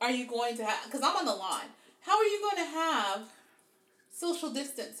 how are you going to have... Because I'm on the line. How are you going to have social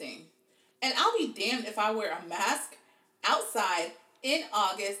distancing? And I'll be damned if I wear a mask outside in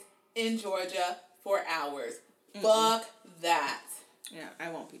August in Georgia for hours. Mm-mm. Fuck that. Yeah, I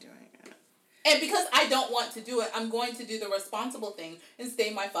won't be doing it. And because I don't want to do it, I'm going to do the responsible thing and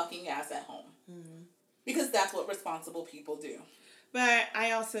stay my fucking ass at home. Mm-hmm. Because that's what responsible people do. But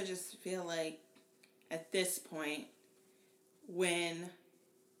I also just feel like at this point, when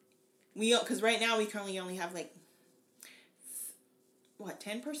because right now we currently only have 10%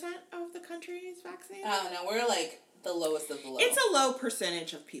 of the country is vaccinated? I don't know. We're the lowest of the low. It's a low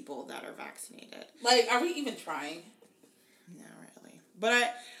percentage of people that are vaccinated. Are we even trying? No, really.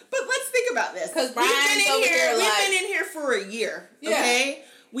 But let's think about this. Because Brian's over here. We've been in here for a year. Yeah. Okay?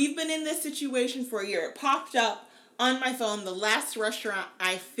 We've been in this situation for a year. It popped up on my phone. The last restaurant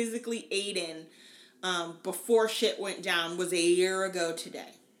I physically ate in before shit went down was a year ago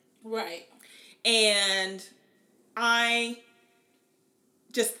today. Right. And I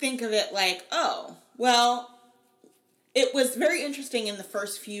just think of it like, oh, well... It was very interesting in the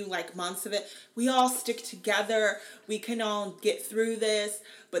first few months of it. We all stick together. We can all get through this.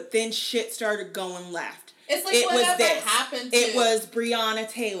 But then shit started going left. It's like whatever happened to... It was Breonna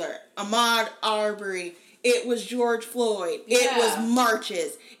Taylor, Ahmaud Arbery. It was George Floyd. Yeah. It was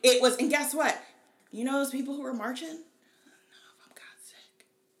marches. It was... And guess what? You know those people who were marching? None of them got sick.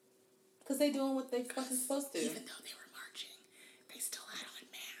 Because they doing what they fucking supposed to. Even though they were marching, they still had on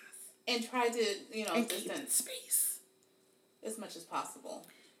masks. And tried to, and distance keep space. As much as possible.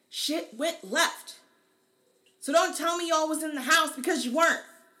 Shit went left. So don't tell me y'all was in the house because you weren't.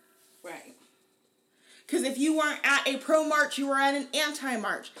 Right. Because if you weren't at a pro-march, you were at an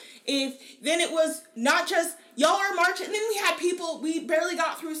anti-march. Then it was not just, y'all are marching, and then we had people, we barely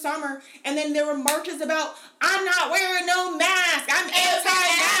got through summer, and then there were marches about, I'm not wearing no mask, I'm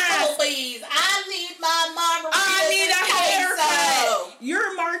anti-mask. Please, I need my margarita. I need a haircut.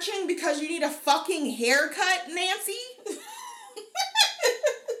 You're marching because you need a fucking haircut, Nancy?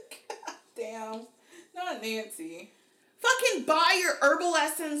 God damn. Not Nancy. Fucking buy your Herbal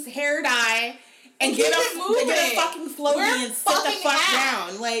Essence hair dye and get a fucking floaty and sit the fuck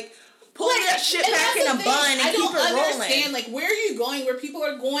down. Like, pull that shit back in a bun and keep it rolling. I don't understand, like, where are you going where people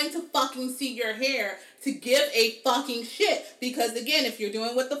are going to fucking see your hair to give a fucking shit? Because, again, if you're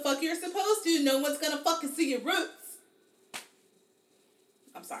doing what the fuck you're supposed to, no one's gonna fucking see your roots.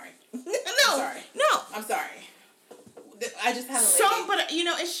 I'm sorry. I'm sorry. I just had a but,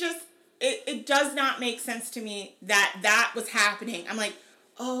 it's just, it does not make sense to me that was happening. I'm like,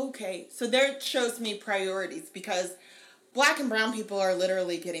 oh, okay. So there shows me priorities because Black and brown people are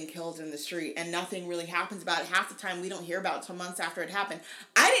literally getting killed in the street and nothing really happens about it. Half the time we don't hear about it until months after it happened.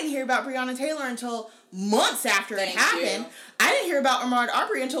 I didn't hear about Breonna Taylor until months after it happened. I didn't hear about Ahmaud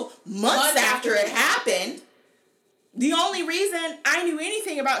Arbery until months after it happened. The only reason I knew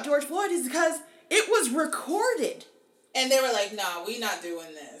anything about George Floyd is because it was recorded. And they were like, nah, we not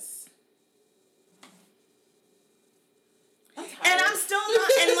doing this. And I'm still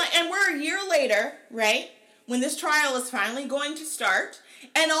not, and we're a year later, right? When this trial is finally going to start,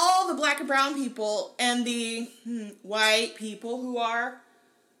 and all the Black and brown people and the white people who are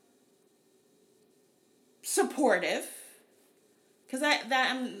supportive, because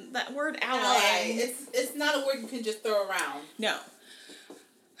that word ally, it's not a word you can just throw around. No.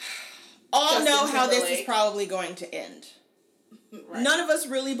 All know how this is probably going to end. Right. None of us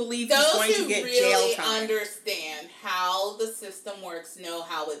really believe he's going to get jail time. Those who really understand how the system works know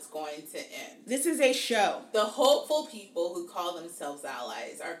how it's going to end. This is a show. The hopeful people who call themselves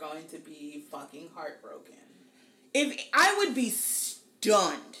allies are going to be fucking heartbroken. If I would be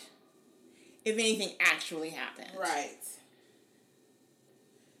stunned if anything actually happened. Right.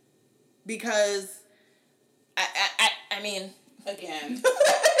 Because I mean, again,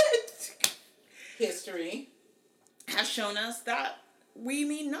 history has shown us that we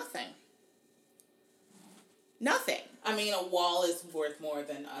mean nothing. Nothing. I mean, a wall is worth more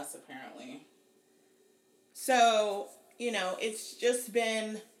than us, apparently. So, it's just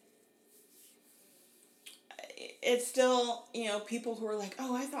been... It's still, people who are like,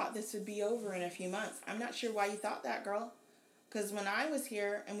 oh, I thought this would be over in a few months. I'm not sure why you thought that, girl. Because when I was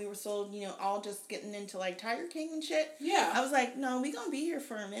here and we were still, all just getting into, like, Tiger King and shit. Yeah. I was like, no, we gonna be here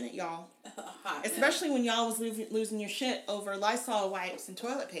for a minute, y'all. Especially when y'all was losing your shit over Lysol wipes and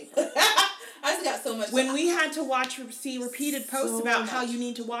toilet paper. I just got so much. When we had to see repeated posts about how you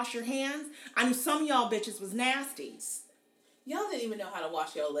need to wash your hands, I knew some of y'all bitches was nasty. Y'all didn't even know how to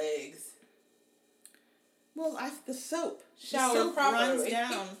wash your legs. Well, the soap. Shower the soap properly.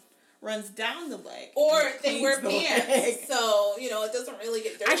 runs down the leg. Or they wear pants, so, it doesn't really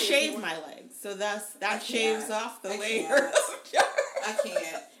get dirty. I shave my legs, so that shaves off the layer. I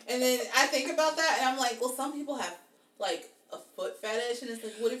can't. And then I think about that, and I'm like, well, some people have, like, a foot fetish, and it's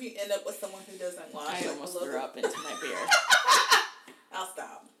like, what if you end up with someone who doesn't wash? I almost threw up into my beer. I'll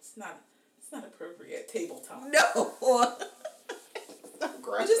stop. It's not appropriate table talk. No. So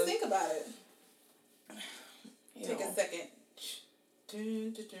gross. But just think about it. Take a second.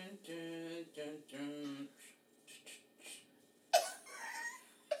 Dun, dun, dun, dun, dun.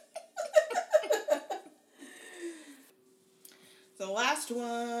 So the last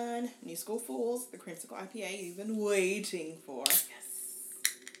one, New School Fools, the creamsicle IPA you've been waiting for. Yes.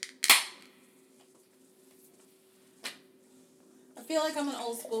 I feel like I'm an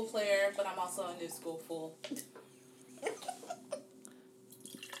old school player, but I'm also a new school fool.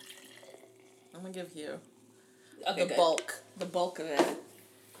 I'm gonna give you the bulk of it.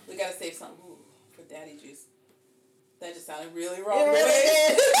 We gotta save some for daddy juice. That just sounded really wrong. It really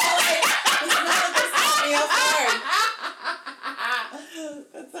did.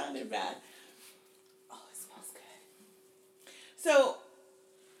 That sounded bad. Oh, it smells good. So,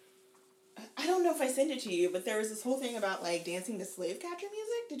 I don't know if I sent it to you, but there was this whole thing about, like, dancing to slave catcher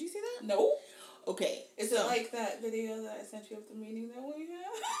music. Did you see that? No. Okay. Is it like that video that I sent you of the meeting that we had?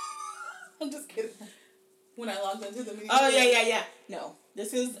 I'm just kidding. When I logged into the meeting. Oh, yeah. No.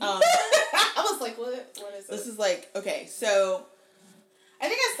 This is, I was like, what is this? This is like, okay, so... I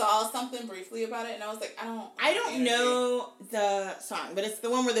think I saw something briefly about it, and I was like, I don't know the song, but it's the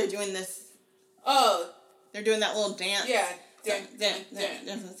one where they're doing this. Oh. They're doing that little dance. Yeah. Or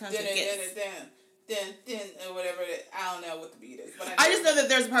whatever. I don't know what the beat is. But I just know that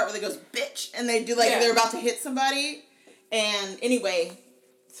there's a part where they goes, bitch, and they do, like, they're about to hit somebody. And anyway,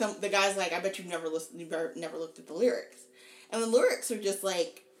 the guy's like, I bet you've never looked at the lyrics. And the lyrics are just,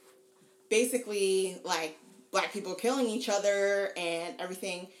 like, basically, like, black people killing each other and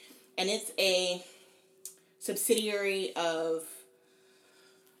everything. And it's a subsidiary of,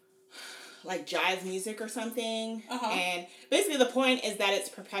 like, jive music or something. Uh-huh. And basically the point is that it's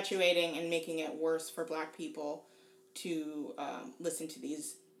perpetuating and making it worse for black people to listen to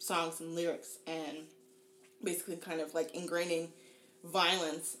these songs and lyrics, and basically kind of, like, ingraining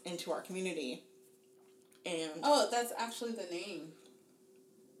violence into our community. And oh, that's actually the name.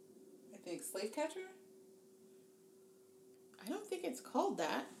 I think Slave Catcher? I don't think it's called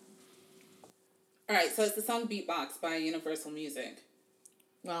that. Alright, so it's the song Beatbox by Universal Music.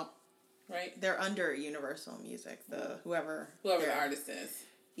 Well, right? They're under Universal Music, whoever the artist is.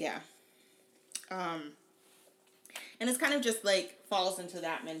 Yeah. And it's kind of just, like, falls into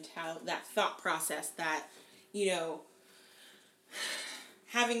that mentality, that thought process that, you know,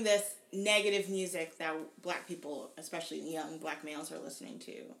 having this negative music that black people, especially young black males, are listening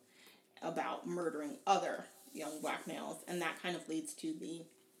to about murdering other young black males, and that kind of leads to the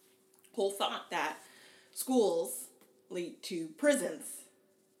whole thought that schools lead to prisons,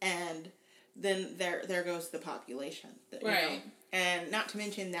 and then there goes the population. Right. You know? And not to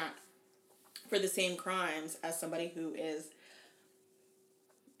mention that for the same crimes as somebody who is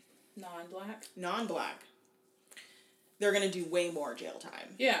non-black, they're going to do way more jail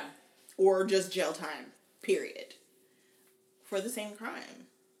time. Yeah. Or just jail time, period. For the same crime.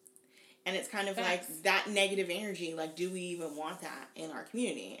 And it's kind of like that negative energy, like, do we even want that in our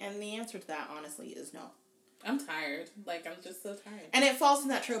community? And the answer to that, honestly, is no. I'm tired. Like, I'm just so tired. And it falls in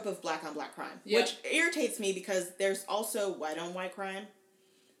that trope of black on black crime, which irritates me because there's also white on white crime.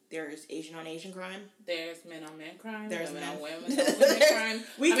 There's Asian on Asian crime. There's men on men crime. There's women on women crime.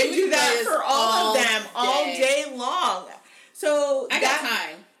 We can do that for all of them all day long. So I got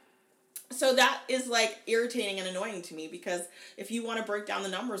time. So that is, like, irritating and annoying to me, because if you want to break down the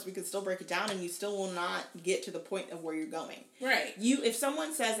numbers, we could still break it down, and you still will not get to the point of where you're going. Right. If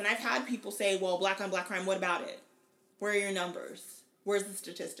someone says, and I've had people say, well, black on black crime, what about it? Where are your numbers? Where's the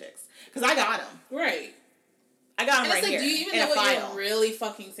statistics? Because I got them. Right. I got them right here. Do you even know what you're really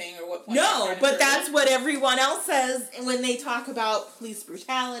fucking saying, or what point? No, but that's what everyone else says when they talk about police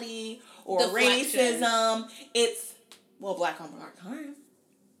brutality or racism. It's, well, black on black crime.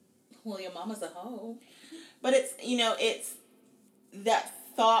 Well, your mama's a hoe. But it's, you know, it's that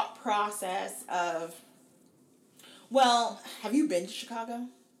thought process of, well, have you been to Chicago?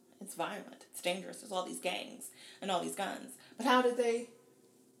 It's violent. It's dangerous. There's all these gangs and all these guns. But how did they?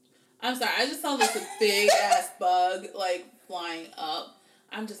 I'm sorry. I just saw this big ass bug, like, flying up.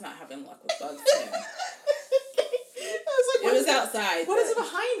 I'm just not having luck with bugs today. It was outside. What is it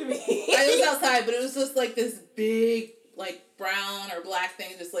behind me? It was outside, but it was just, like, this big, like, brown or black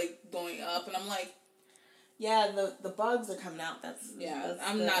thing just, like, going up, and I'm like, yeah, the bugs are coming out. That's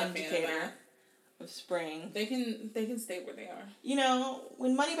I'm not a fan of that. Of spring. They can stay where they are. You know,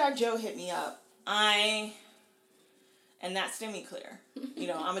 when Bagg Joe hit me up, and that stimmy clear. You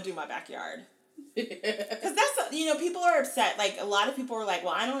know, I'm gonna do my backyard. Because that's, you know, people are upset. Like, a lot of people are like,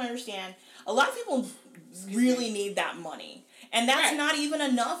 well, I don't understand. A lot of people really need that money, and that's not even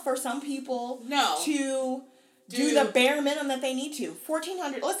enough for some people. No. To do the bare minimum that they need to.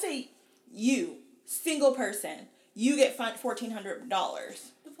 $1,400. Let's say you, single person, you get $1,400. What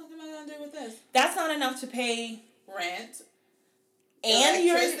the fuck am I gonna do with this? That's not enough to pay rent and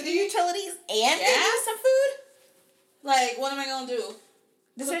your utilities and some food. Like, what am I gonna do?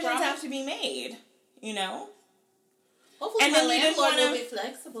 Decisions have to be made, you know. Hopefully, and my landlord will be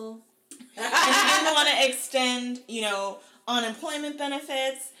flexible. And you didn't want to extend, you know, unemployment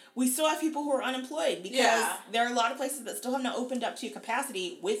benefits. We still have people who are unemployed because there are a lot of places that still have not opened up to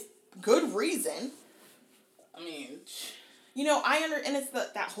capacity with good reason. I mean, you know, and it's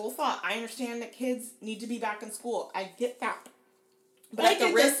that whole thought. I understand that kids need to be back in school. I get that. But I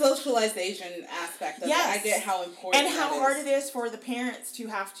get the socialization aspect of it. I get how important and how hard it is for the parents to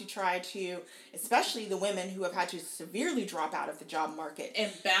have to try to, especially the women who have had to severely drop out of the job market.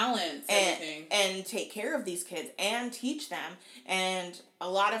 And balance everything. And take care of these kids and teach them. And a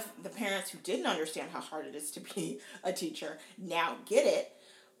lot of the parents who didn't understand how hard it is to be a teacher now get it.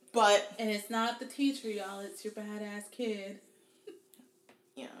 But... And it's not the teacher, y'all. It's your badass kid.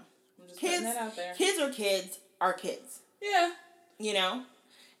 Yeah. I'm just putting that out there. Kids are kids are kids. Yeah. You know?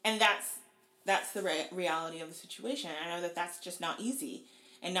 And that's the reality of the situation. I know that that's just not easy.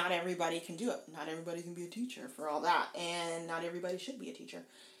 And not everybody can do it. Not everybody can be a teacher for all that. And not everybody should be a teacher.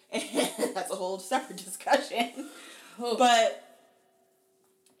 And that's a whole separate discussion. Oh. But,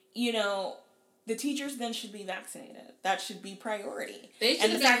 you know, the teachers then should be vaccinated. That should be priority.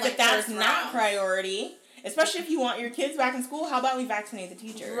 And the fact that that's not priority, especially if you want your kids back in school, how about we vaccinate the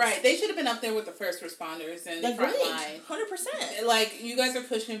teachers? Right. They should have been up there with the first responders and the front line. 100%. Like, you guys are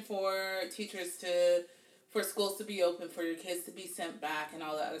pushing for teachers for schools to be open, for your kids to be sent back and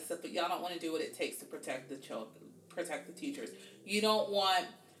all that other stuff, but y'all don't want to do what it takes to protect the teachers. You don't want...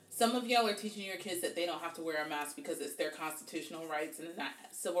 Some of y'all are teaching your kids that they don't have to wear a mask because it's their constitutional rights and the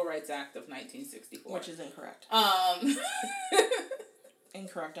Civil Rights Act of 1964. Which is incorrect.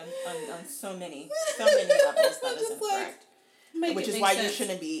 Incorrect on so many levels. That is incorrect. Which is why you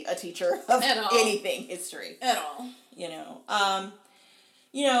shouldn't be a teacher of anything history. At all. You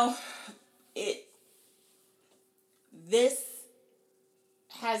know, this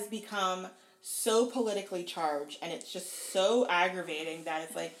has become so politically charged, and it's just so aggravating that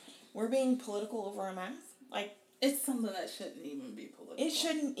it's like, we're being political over a mask? Like, it's something that shouldn't even be political. It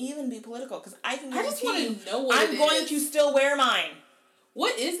shouldn't even be political, because I just want to know what I'm going to still wear mine.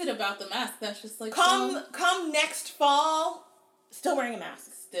 What is it about the mask that's just like... Come next fall, still wearing a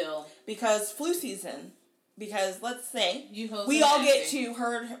mask. Still. Because flu season... Because let's say we all get to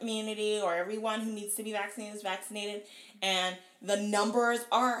herd immunity, or everyone who needs to be vaccinated is vaccinated, and the numbers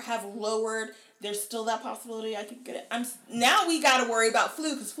have lowered. There's still that possibility I could get it. Now we got to worry about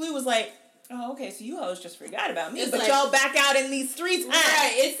flu, because flu was like, oh, okay, so you hoes just forgot about me, but like, y'all back out in these streets.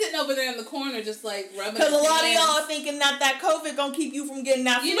 Right, it's sitting over there in the corner just like rubbing. Because a lot of y'all are thinking that COVID gonna keep you from getting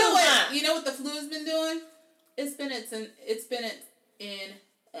that flu. You know what the flu's been doing? It's been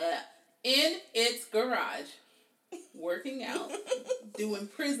in its garage, working out, doing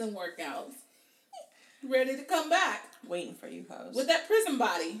prison workouts, ready to come back. Waiting for you, hoes. With that prison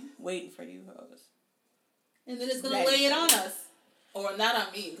body. Waiting for you, hoes. And then it's going to lay it on us. Or not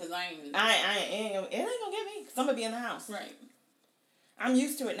on me, because it ain't going to get me, because I'm going to be in the house. Right. I'm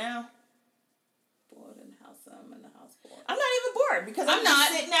used to it now. Bored in the house, I'm in the house bored. I'm not even bored, because I'm not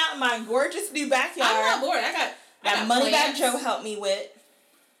sitting out in my gorgeous new backyard. I'm not bored. I got money Bagg Joe helped me with.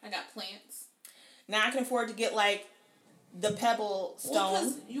 I got plants. Now I can afford to get like the pebble stone.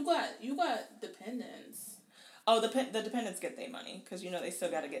 Well, you got dependents. Oh, the dependents get their money, because they still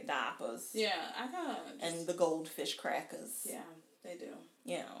got to get diapers. Yeah, I got. And the goldfish crackers. Yeah, they do.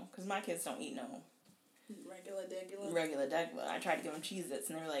 Because my kids don't eat no regular degular. I tried to give them Cheez-Its,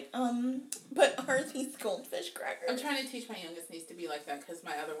 and they were like, but ours eats goldfish crackers. I'm trying to teach my youngest niece to be like that, because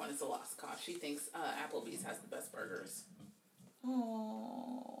my other one is a lost cause. She thinks Applebee's has the best burgers.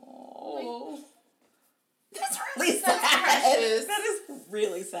 Oh, that's really sad. That is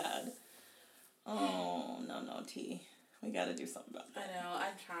really sad. Oh, no, T. We gotta do something about that. I know,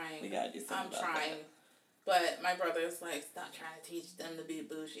 I'm trying. We gotta do something about that. I'm trying. But my brother's like, stop trying to teach them to be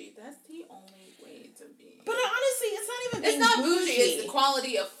bougie. That's the only way to be. But honestly, it's not even being bougie. It's the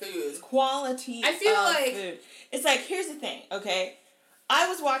quality of food. I feel like food. It's like, here's the thing, okay? I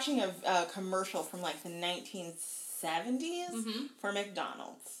was watching a commercial from like the 1970s for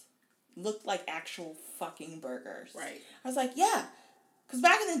McDonald's. Looked like actual fucking burgers. Right. I was like, yeah. Because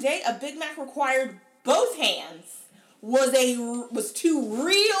back in the day, a Big Mac required both hands was two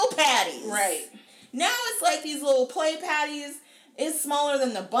real patties. Right. Now it's like these little play patties. It's smaller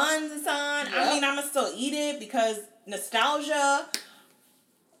than the buns it's on. Yep. I mean, I'm going to still eat it because nostalgia.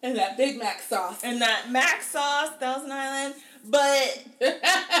 And that Big Mac sauce. And that Mac sauce, Thousand Island. But...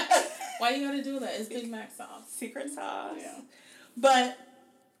 Why you got to do that? It's Big Mac sauce. Secret sauce. Yeah. But,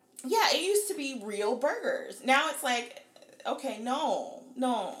 yeah, it used to be real burgers. Now it's like, okay, no.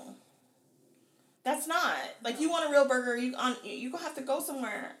 That's not. Like, you want a real burger, you're going to have to go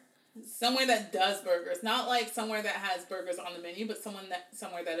somewhere. Somewhere that does burgers. Not like somewhere that has burgers on the menu, but somewhere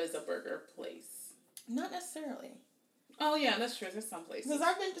that is a burger place. Not necessarily. Oh, yeah, that's true. There's some places. Because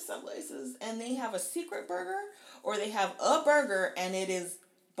I've been to some places, and they have a secret burger, or they have a burger, and it is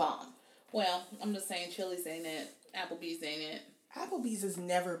bomb. Well, I'm just saying Chili's ain't it. Applebee's ain't it. Applebee's has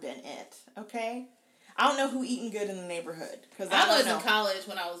never been it, okay? I don't know who eating good in the neighborhood. I was in college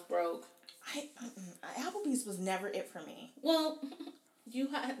when I was broke. Applebee's was never it for me. Well, you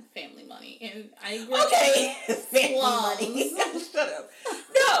had family money, and I grew up family money. Shut up.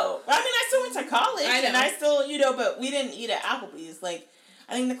 No, I mean, I still went to college, and I still, but we didn't eat at Applebee's. Like,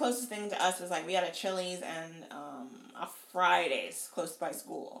 I think the closest thing to us was, like, we had a Chili's and a Fridays close by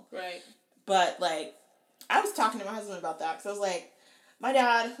school. Right. But, like, I was talking to my husband about that, because I was like, my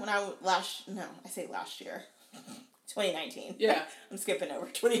dad, when last year, 2019. Yeah. I'm skipping over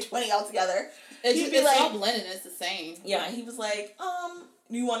 2020 altogether. It's all blended. It's the same. Yeah, he was like,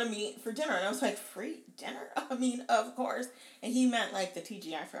 you want to meet for dinner? And I was like, free dinner? I mean, of course. And he meant like the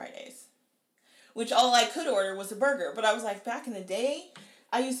TGI Fridays. Which all I could order was a burger. But I was like, back in the day,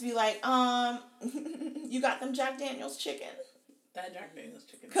 I used to be like, you got them Jack Daniels chicken? That Jack Daniels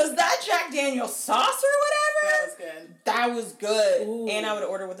chicken. Because that Jack Daniels sauce or whatever. That was good. That was good. Ooh. And I would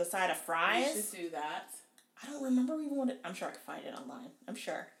order with a side of fries. You should do that. I don't remember even what I'm sure I could find it online. I'm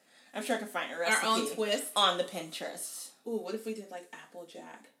sure I can find a recipe. Our own twist. On the Pinterest. Ooh, what if we did like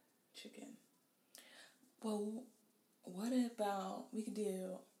Applejack chicken? Well, what about, we could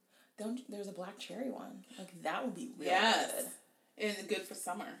do, there's a black cherry one. Like, that would be really good. And good for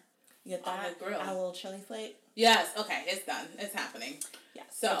summer. You get that? On the grill. A little chili flake? Yes, okay, it's done. It's happening. Yes.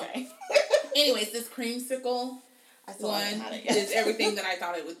 So, okay. anyways, this creamsicle one is everything that I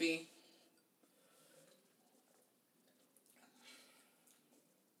thought it would be.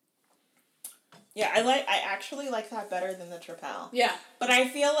 Yeah, I actually like that better than the Tripel. Yeah. But I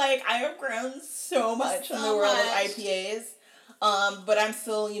feel like I have grown so much in the world of IPAs. But I'm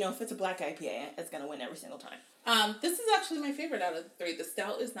still, if it's a black IPA, it's going to win every single time. This is actually my favorite out of the three. The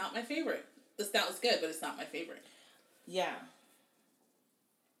stout is not my favorite. The stout is good, but it's not my favorite. Yeah.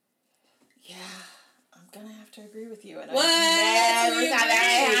 Yeah. I'm going to have to agree with you. And what? I never thought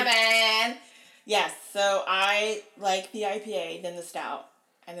that would happen. Yes, so I like the IPA, then the stout.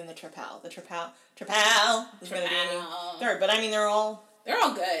 And then the Tripel. The Tripel is going to be third. But I mean, they're all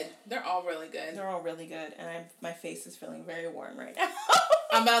good. They're all really good. They're all really good. And my face is feeling very warm right now.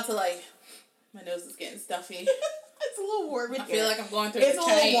 I'm about to my nose is getting stuffy. It's a little warm in here. I feel like I'm going through It's a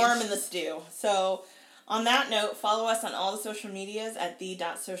little warm in the stew. So, on that note, follow us on all the social medias at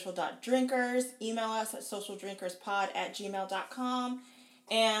the.social.drinkers. Email us at socialdrinkerspod@gmail.com.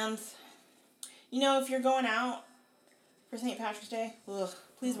 And, if you're going out for St. Patrick's Day,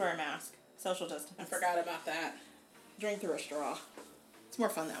 please wear a mask. Social distance. I forgot about that. Drink through a straw. It's more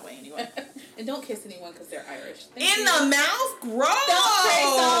fun that way anyway. And don't kiss anyone because they're Irish. In the mouth? Gross!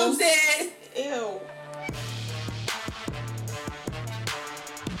 Don't say something! Ew.